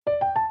apply.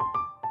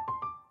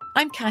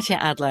 I'm Katya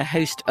Adler,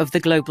 host of The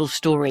Global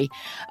Story.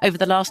 Over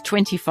the last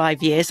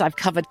 25 years, I've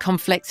covered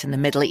conflicts in the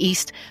Middle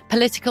East,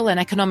 political and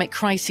economic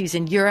crises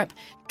in Europe,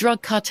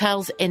 drug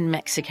cartels in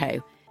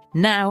Mexico.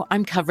 Now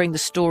I'm covering the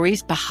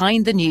stories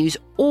behind the news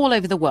all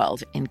over the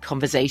world in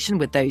conversation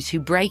with those who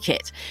break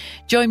it.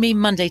 Join me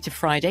Monday to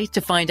Friday to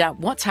find out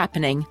what's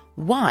happening,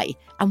 why,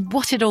 and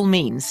what it all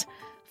means.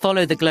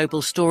 Follow The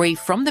Global Story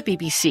from the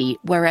BBC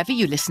wherever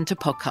you listen to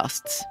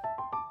podcasts.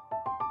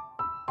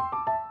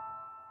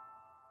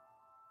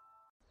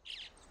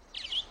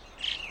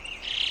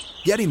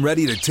 Getting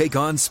ready to take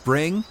on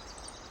spring?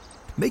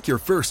 Make your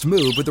first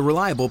move with the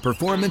reliable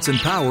performance and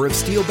power of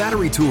Steel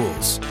battery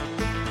tools.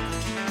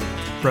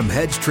 From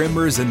hedge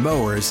trimmers and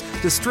mowers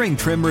to string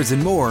trimmers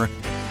and more,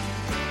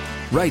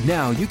 right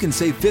now you can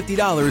save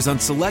 $50 on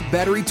select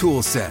battery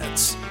tool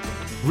sets.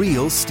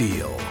 Real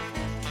Steel.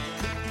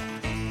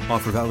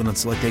 Offer valid on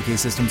select AK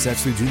system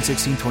sets through June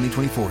 16,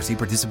 2024. See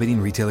participating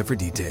retailer for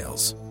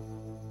details.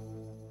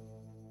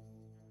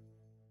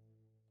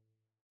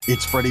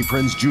 It's Freddie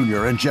Prinze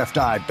Jr. and Jeff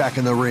Dye back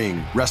in the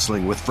ring.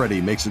 Wrestling with Freddie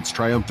makes its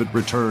triumphant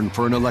return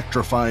for an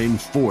electrifying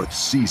 4th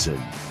season.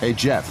 Hey,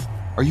 Jeff,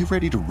 Are you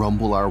ready to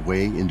rumble our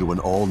way into an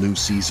all-new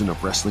season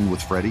of Wrestling with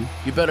Freddie?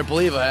 You better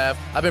believe I have.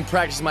 I've been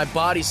practicing my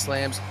body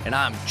slams, and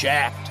I'm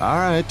jacked. All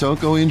right, don't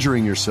go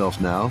injuring yourself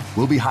now.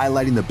 We'll be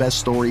highlighting the best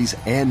stories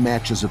and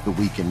matches of the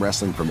week in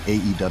wrestling from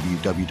AEW,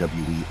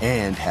 WWE,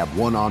 and have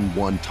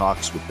one-on-one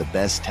talks with the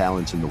best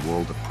talents in the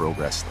world of pro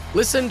wrestling.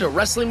 Listen to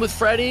Wrestling with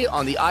Freddie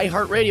on the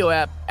iHeartRadio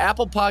app,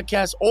 Apple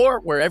Podcasts, or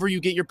wherever you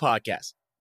get your podcasts.